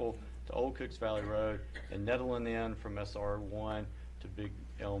Chapel to Old Cooks Valley Road, and Netherland Inn from SR1 to Big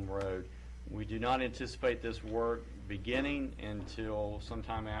Elm Road. We do not anticipate this work beginning until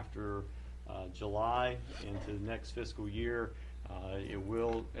sometime after July into the next fiscal year. It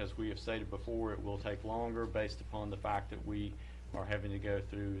will, as we have stated before, it will take longer based upon the fact that we are having to go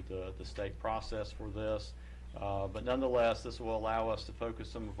through the state process for this. But nonetheless, this will allow us to focus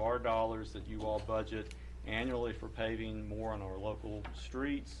some of our dollars that you all budget annually for paving more on our local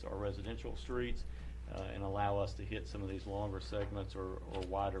streets, our residential streets, and allow us to hit some of these longer segments or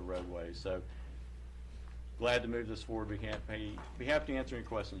wider roadways. So glad to move this forward. Be happy to answer any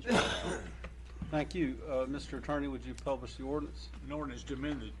questions you have. Thank you. Mr. Attorney, would you publish the ordinance? An ordinance to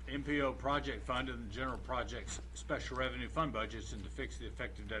amend the MPO project fund and the general projects special revenue fund budgets and to fix the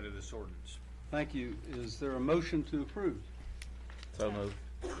effective date of this ordinance. Thank you. Is there a motion to approve? So moved.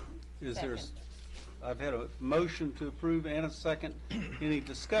 Is there? I've had a motion to approve and a second. Any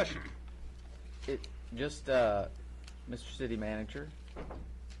discussion? Mr. City Manager,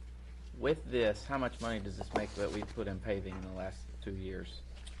 with this, how much money does this make that we've put in paving in the last 2 years?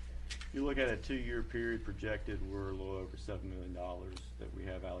 You look at a 2-year period projected, we're a little over $7 million that we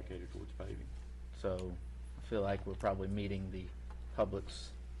have allocated towards paving. So I feel like we're probably meeting the public's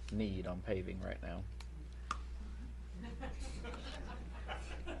need on paving right now.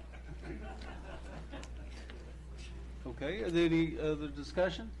 Okay, is there any other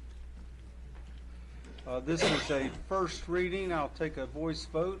discussion? This is a first reading. I'll take a voice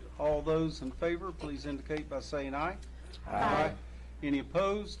vote. All those in favor, please indicate by saying aye. Aye. Any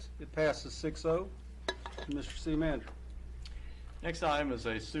opposed? It passes 6-0. Mr. City Manager. Next item is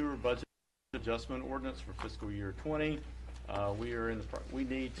a sewer budget adjustment ordinance for fiscal year 20. We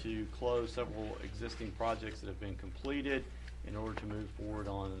need to close several existing projects that have been completed in order to move forward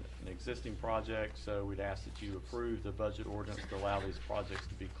on an existing project. So we'd ask that you approve the budget ordinance to allow these projects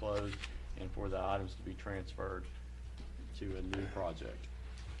to be closed and for the items to be transferred to a new project.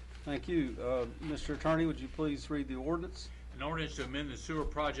 Thank you. Mr. Attorney, would you please read the ordinance? An ordinance to amend the sewer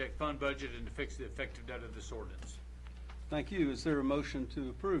project fund budget and to fix the effective date of this ordinance. Thank you. Is there a motion to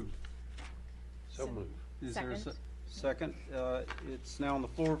approve? So moved. Is there a second? It's now on the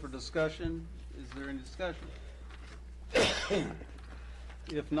floor for discussion. Is there any discussion?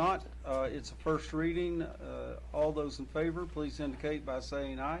 If not, it's a first reading. All those in favor, please indicate by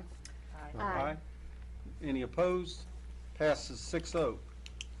saying aye. Aye. Any opposed? Passes 6-0.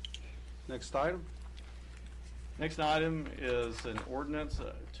 Next item. Next item is an ordinance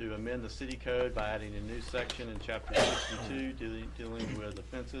to amend the city code by adding a new section in chapter 62 dealing with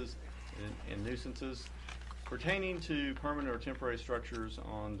offenses and nuisances pertaining to permanent or temporary structures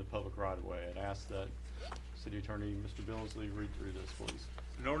on the public right-of-way. I'd ask that City Attorney Mr. Billingsley read through this, please.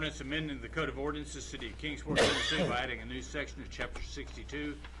 An ordinance amending the Code of Ordinances, City of Kingsport, Tennessee, by adding a new section of Chapter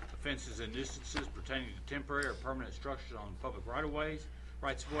 62, offenses and nuisances pertaining to temporary or permanent structures on public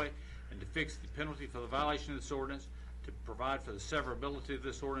rights-of-way, and to fix the penalty for the violation of this ordinance, to provide for the severability of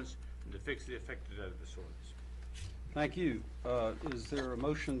this ordinance, and to fix the effective date of this ordinance. Thank you. Is there a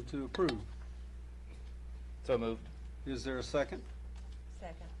motion to approve? So moved. Is there a second?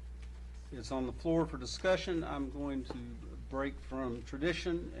 Second. It's on the floor for discussion. I'm going to break from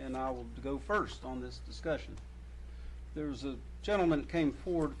tradition, and I will go first on this discussion. There's a gentleman that came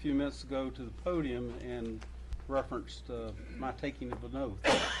forward a few minutes ago to the podium and referenced my taking of an oath,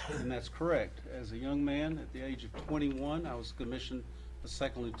 and that's correct. As a young man, at the age of 21, I was commissioned a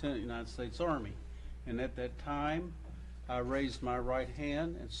second lieutenant in the United States Army, and at that time, I raised my right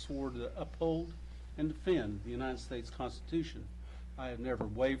hand and swore to uphold and defend the United States Constitution. I have never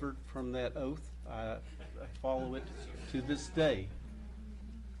wavered from that oath. I follow it to this day,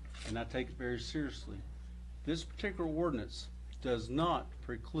 and I take it very seriously. This particular ordinance does not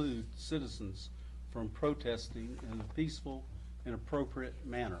preclude citizens from protesting in a peaceful and appropriate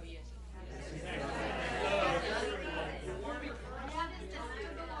manner.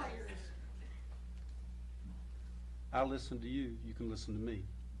 I listen to you, you can listen to me.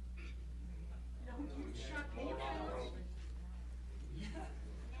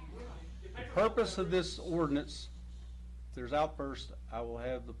 The purpose of this ordinance, if there's outburst, I will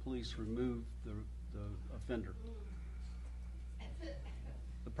have the police remove the offender.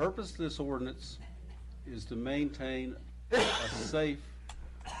 The purpose of this ordinance is to maintain a safe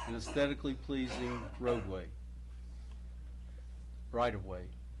and aesthetically pleasing roadway, right-of-way.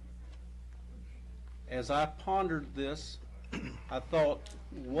 As I pondered this, I thought,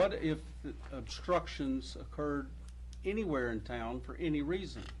 what if obstructions occurred anywhere in town for any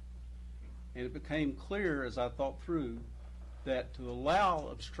reason? And it became clear as I thought through that to allow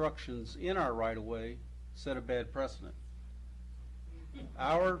obstructions in our right-of-way set a bad precedent.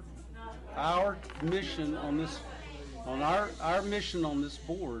 Our mission on this, our mission on this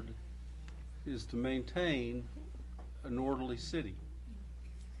board is to maintain an orderly city.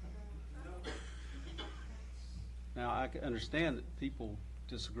 Now, I can understand that people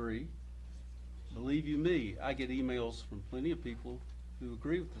disagree. Believe you me, I get emails from plenty of people who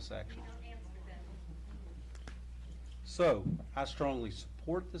agree with this action. So, I strongly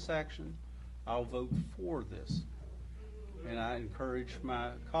support this action. I'll vote for this. And I encourage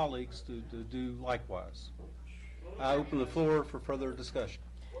my colleagues to do likewise. I open the floor for further discussion.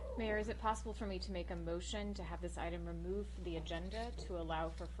 Mayor, is it possible for me to make a motion to have this item removed from the agenda to allow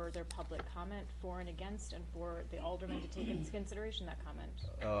for further public comment for and against, and for the alderman to take into consideration that comment?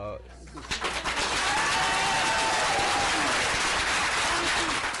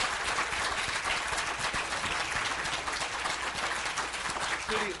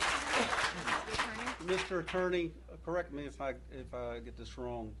 Mr. Attorney, correct me if I get this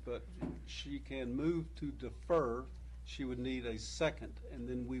wrong, but she can move to defer. She would need a second, and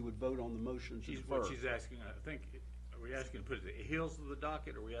then we would vote on the motion to defer. What she's asking, I think, are we asking to put it at the heels of the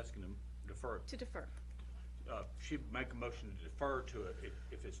docket, or are we asking to defer? To defer. She'd make a motion to defer to it,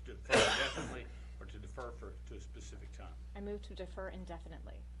 if it's deferred indefinitely, or to defer to a specific time. I move to defer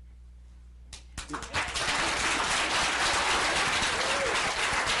indefinitely.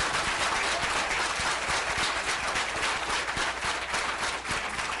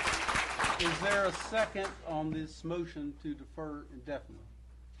 Is there a second on this motion to defer indefinitely?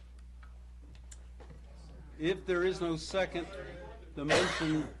 If there is no second, the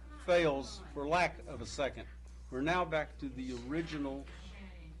motion fails for lack of a second. We're now back to the original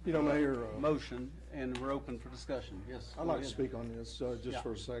Mayor, motion, and we're open for discussion. Yes. I'd like to speak on this just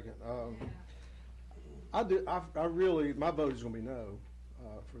for a second. I really, my vote is going to be no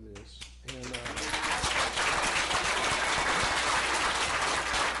for this, and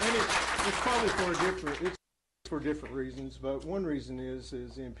it's probably for different reasons. But one reason is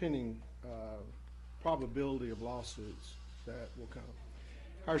the impending probability of lawsuits that will come.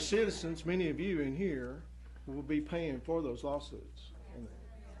 Our citizens, many of you in here, will be paying for those lawsuits.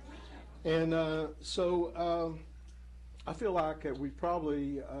 And so I feel like we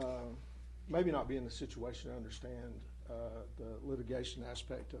probably maybe not be in the situation to understand the litigation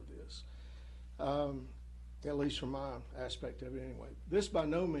aspect of this, at least from my aspect of it anyway. This by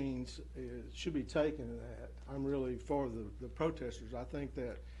no means should be taken that I'm really for the protesters. I think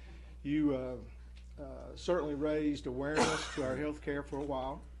that you certainly raised awareness to our health care for a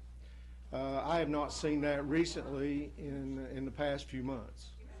while. I have not seen that recently in the past few months.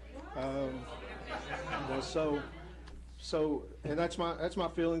 And that's my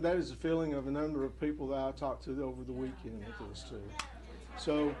feeling. That is the feeling of a number of people that I talked to over the weekend with this too.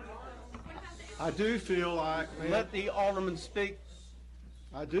 So I do feel like, let the alderman speak.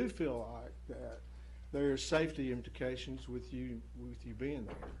 I do feel like that there are safety implications with you being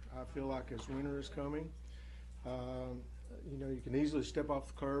there. I feel like as winter is coming, you can easily step off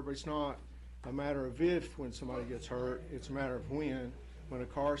the curb. It's not a matter of if when somebody gets hurt. It's a matter of when a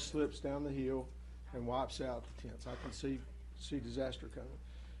car slips down the hill and wipes out the tents. I can see disaster coming.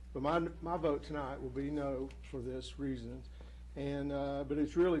 But my vote tonight will be no for this reason. And but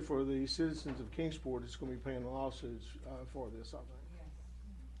it's really for the citizens of Kingsport that's going to be paying the lawsuits for this, I think.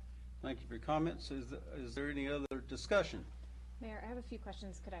 Thank you for your comments. Is there any other discussion? Mayor, I have a few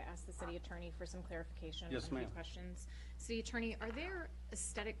questions. Could I ask the city attorney for some clarification? Yes, on a few ma'am. questions? City attorney, are there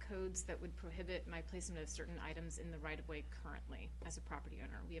aesthetic codes that would prohibit my placement of certain items in the right-of-way currently as a property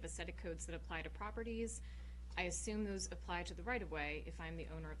owner? We have aesthetic codes that apply to properties. I assume those apply to the right-of-way if I'm the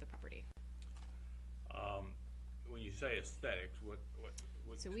owner of the property. When you say aesthetics, what?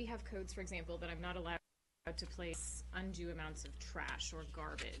 So we have codes, for example, that I'm not allowed to place undue amounts of trash or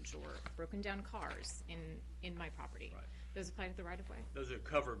garbage or broken down cars in my property. Right. Those apply to the right-of-way? Those are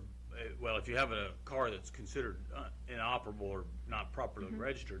covered, well, if you have a car that's considered inoperable or not properly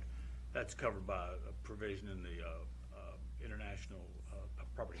registered, that's covered by a provision in the International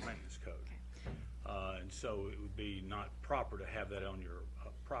Property Maintenance Code. Okay. And so it would be not proper to have that on your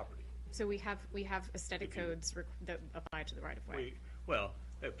property. So we have aesthetic codes that apply to the right-of-way? Well,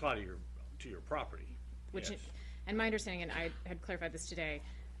 they apply to your property. Yes. And my understanding, and I had clarified this today,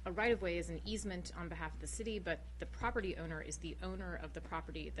 a right-of-way is an easement on behalf of the city, but the property owner is the owner of the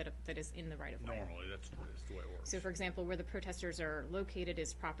property that is in the right-of-way. Normally, that's the way it works. So, for example, where the protesters are located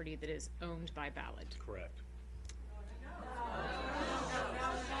is property that is owned by Ballard. Correct.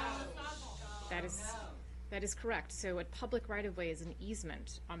 That is That is correct. So a public right-of-way is an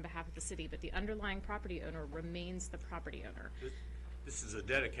easement on behalf of the city, but the underlying property owner remains the property owner. This is a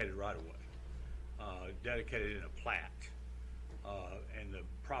dedicated right-of-way, dedicated in a plat, and the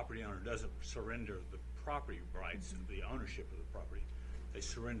property owner doesn't surrender the property rights, the ownership of the property. They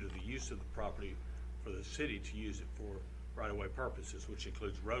surrender the use of the property for the city to use it for right-of-way purposes, which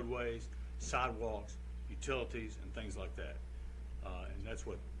includes roadways, sidewalks, utilities, and things like that. And that's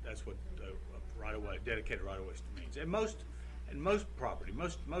what right-of-way, dedicated right-of-way means. And most property,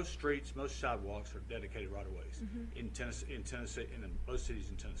 most streets, most sidewalks are dedicated right-of-ways in Tennessee, and in most cities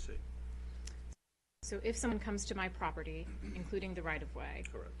in Tennessee. So if someone comes to my property, including the right-of-way,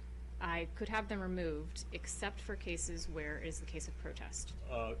 Correct. I could have them removed, except for cases where it is the case of protest.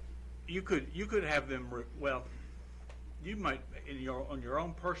 You could have them. Well, you might on your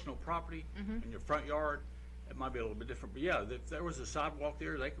own personal property in your front yard. It might be a little bit different, but yeah, if there was a sidewalk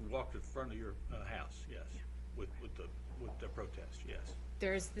there, they could walk to the front of your house. Yes, with the protest.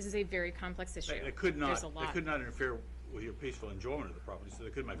 Yes. This is a very complex issue. They could not. There's a lot. They could not interfere with your peaceful enjoyment of the property, so they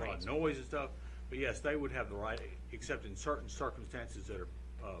could make a lot of noise and stuff. But yes, they would have the right, except in certain circumstances that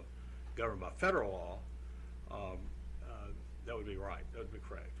are governed by federal law. That would be right. That would be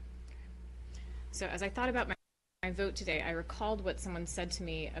correct. So as I thought about my vote today, I recalled what someone said to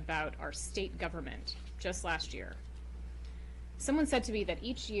me about our state government just last year. Someone said to me that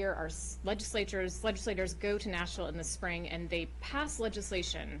each year our legislators go to Nashville in the spring and they pass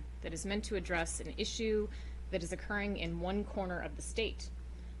legislation that is meant to address an issue that is occurring in one corner of the state.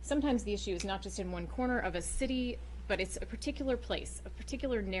 Sometimes the issue is not just in one corner of a city, but it's a particular place, a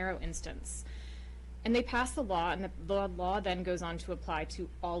particular narrow instance. And they pass the law, and the law then goes on to apply to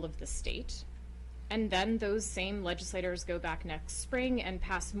all of the state. And then those same legislators go back next spring and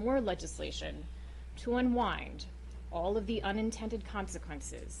pass more legislation to unwind all of the unintended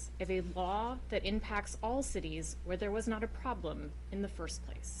consequences of a law that impacts all cities where there was not a problem in the first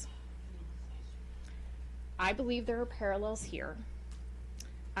place. I believe there are parallels here.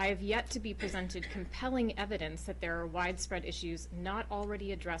 I have yet to be presented compelling evidence that there are widespread issues not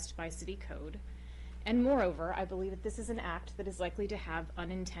already addressed by city code. And moreover, I believe that this is an act that is likely to have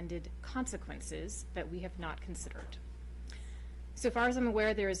unintended consequences that we have not considered. So far as I'm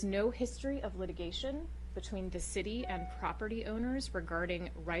aware, there is no history of litigation between the city and property owners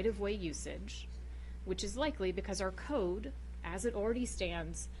regarding right-of-way usage, which is likely because our code, as it already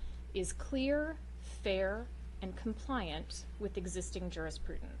stands, is clear, fair, and compliant with existing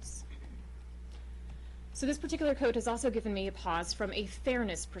jurisprudence. So this particular code has also given me a pause from a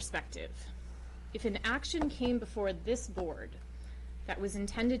fairness perspective. If an action came before this board that was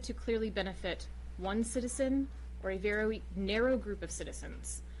intended to clearly benefit one citizen or a very narrow group of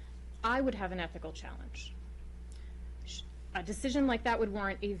citizens, I would have an ethical challenge. A decision like that would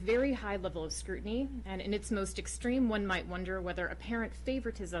warrant a very high level of scrutiny, and in its most extreme, one might wonder whether apparent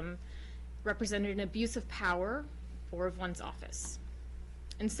favoritism represented an abuse of power or of one's office.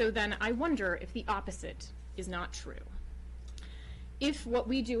 And so then I wonder if the opposite is not true. If what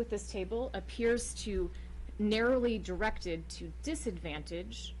we do at this table appears to narrowly directed to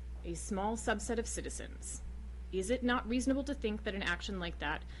disadvantage a small subset of citizens, is it not reasonable to think that an action like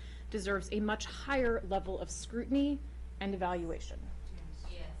that deserves a much higher level of scrutiny and evaluation?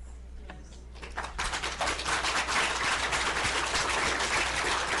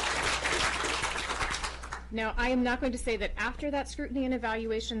 Now, I am not going to say that after that scrutiny and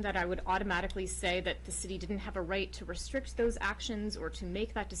evaluation that I would automatically say that the city didn't have a right to restrict those actions or to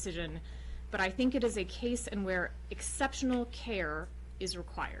make that decision, but I think it is a case in where exceptional care is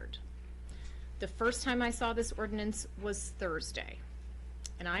required. The first time I saw this ordinance was Thursday,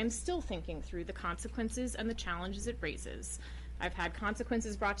 and I am still thinking through the consequences and the challenges it raises. I've had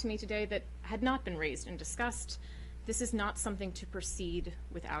consequences brought to me today that had not been raised and discussed. This is not something to proceed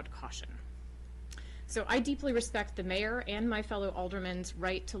without caution. So I deeply respect the mayor and my fellow aldermen's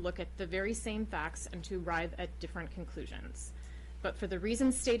right to look at the very same facts and to arrive at different conclusions. But for the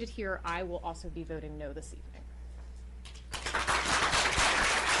reasons stated here, I will also be voting no this evening.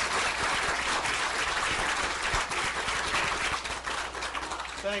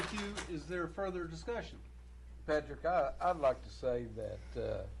 Thank you. Is there further discussion? Patrick, I'd like to say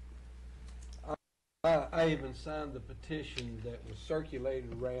that I even signed the petition that was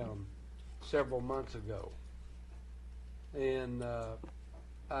circulated around several months ago, and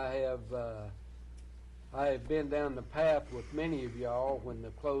I have been down the path with many of y'all when the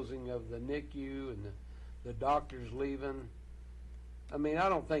closing of the NICU and the doctors leaving. I mean, I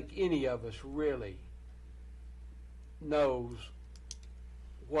don't think any of us really knows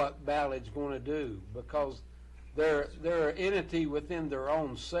what Ballard's going to do, because they're an entity within their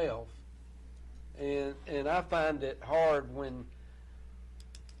own self, And I find it hard when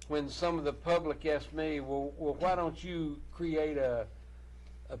some of the public asks me, well, why don't you create a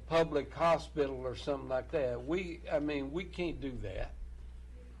public hospital or something like that? I mean, we can't do that.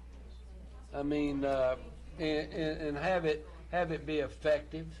 I mean, and have it be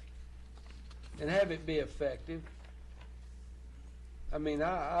effective. And have it be effective. I mean,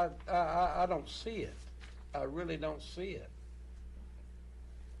 I don't see it. I really don't see it.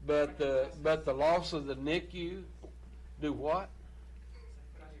 But the loss of the NICU, do what?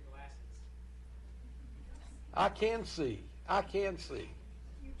 I can see.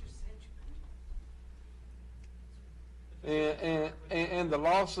 And the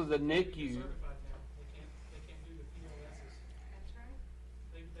loss of the NICU.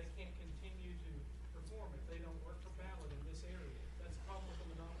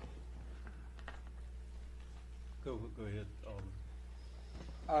 Go ahead.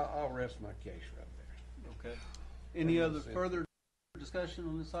 I'll rest my case right there. Okay. Any other further discussion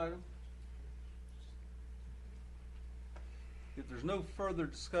on this item? If there's no further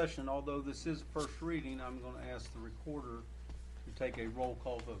discussion, although this is first reading, I'm going to ask the recorder to take a roll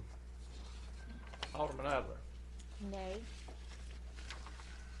call vote. Alderman Adler. Nay.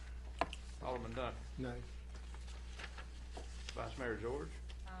 Alderman Dunn. No. Vice Mayor George.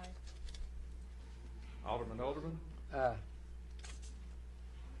 Aye. Alderman Alderman. Aye.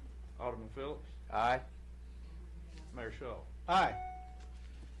 Alderman Phillips. Aye. Mayor Shaw. Aye.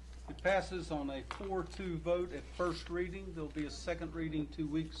 It passes on a 4-2 vote at first reading. There'll be a second reading 2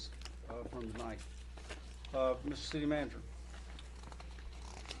 weeks from tonight. Mr. City Manager.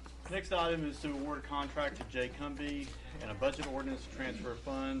 Next item is to award a contract to J. Cumbie and a budget ordinance to transfer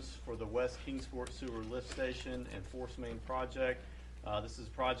funds for the West Kingsport Sewer Lift Station and Force Main project. This is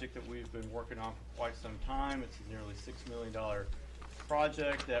a project that we've been working on for quite some time. It's a nearly $6 million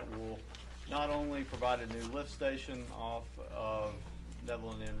project that will not only provide a new lift station off of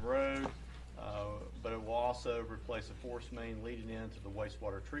Netherland Inn Road, but it will also replace a force main leading into the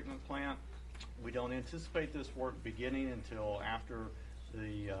wastewater treatment plant. We don't anticipate this work beginning until after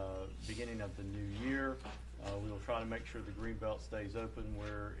the beginning of the new year. We will try to make sure the Greenbelt stays open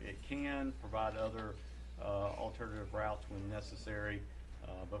where it can, provide other alternative routes when necessary,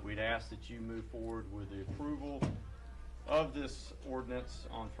 but we'd ask that you move forward with the approval of this ordinance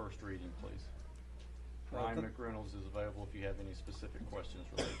on first reading, please. Ryan McReynolds is available if you have any specific questions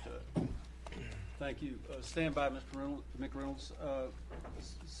related to it. Thank you. Stand by, Mr. McReynolds.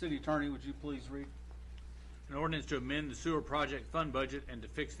 City Attorney, would you please read? An ordinance to amend the sewer project fund budget and to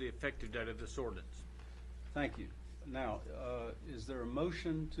fix the effective date of this ordinance. Thank you. Now, is there a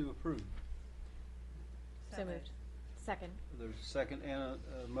motion to approve? So moved. Second. There's a second and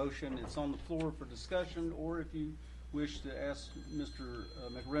a motion. It's on the floor for discussion, or if you wish to ask Mr.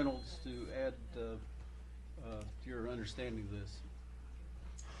 McReynolds to add to your understanding of this.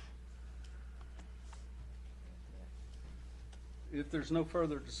 If there's no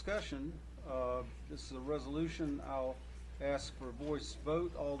further discussion, this is a resolution. I'll ask for a voice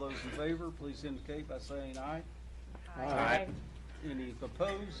vote. All those in favor, please indicate by saying aye. Aye. Any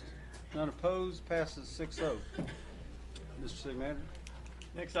opposed? None opposed. Passes 6-0. Mr. City Manager.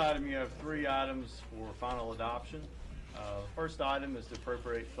 Next item, you have 3 items for final adoption. The first item is to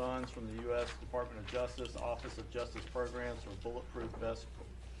appropriate funds from the U.S. Department of Justice Office of Justice Programs for Bulletproof Vest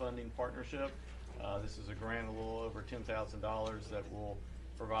Funding Partnership. This is a grant a little over $10,000 that will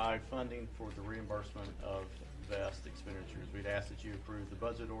provide funding for the reimbursement of vest expenditures. We'd ask that you approve the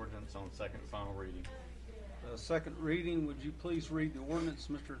budget ordinance on second and final reading. Second reading, would you please read the ordinance,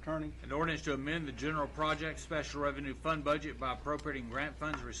 Mr. Attorney? An ordinance to amend the general project special revenue fund budget by appropriating grant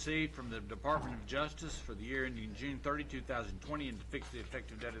funds received from the Department of Justice for the year ending June 30, 2020, and to fix the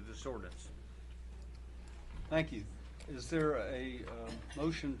effective date of this ordinance. Thank you. Is there a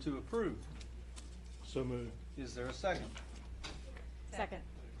motion to approve? So moved. Is there a second? Second.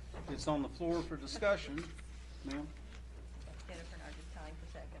 It's on the floor for discussion. Ma'am? Jennifer and I are just tying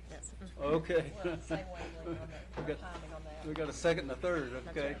for second. Yes. Okay. Well, same way on the timing on that. We got a second and a third,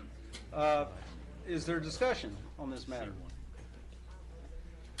 okay. Is there discussion on this matter?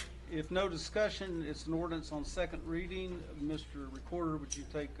 If no discussion, it's an ordinance on second reading. Mr. Recorder, would you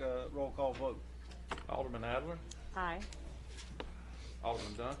take a roll call vote? Alderman Adler. Aye.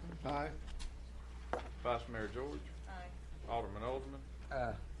 Alderman Dunn. Aye. Vice Mayor George. Aye. Alderman Alderman.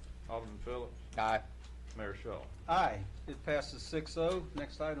 Aye. Alderman Phillips. Aye. Mayor Shaw. Aye. It passes 6-0.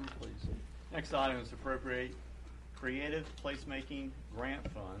 Next item, please. Next item is to appropriate creative placemaking grant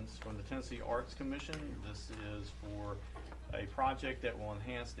funds from the Tennessee Arts Commission. This is for a project that will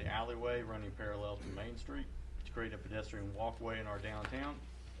enhance the alleyway running parallel to Main Street to create a pedestrian walkway in our downtown.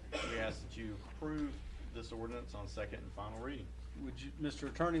 We ask that you approve this ordinance on second and final reading. Would you, Mr.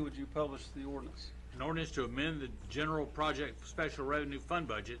 Attorney, would you publish the ordinance? An ordinance to amend the general project special revenue fund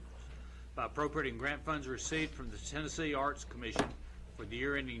budget by appropriating grant funds received from the Tennessee Arts Commission for the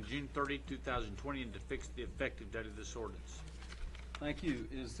year ending June 30, 2020, and to fix the effective date of this ordinance. Thank you.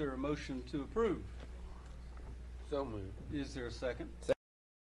 Is there a motion to approve? So moved. Is there a second?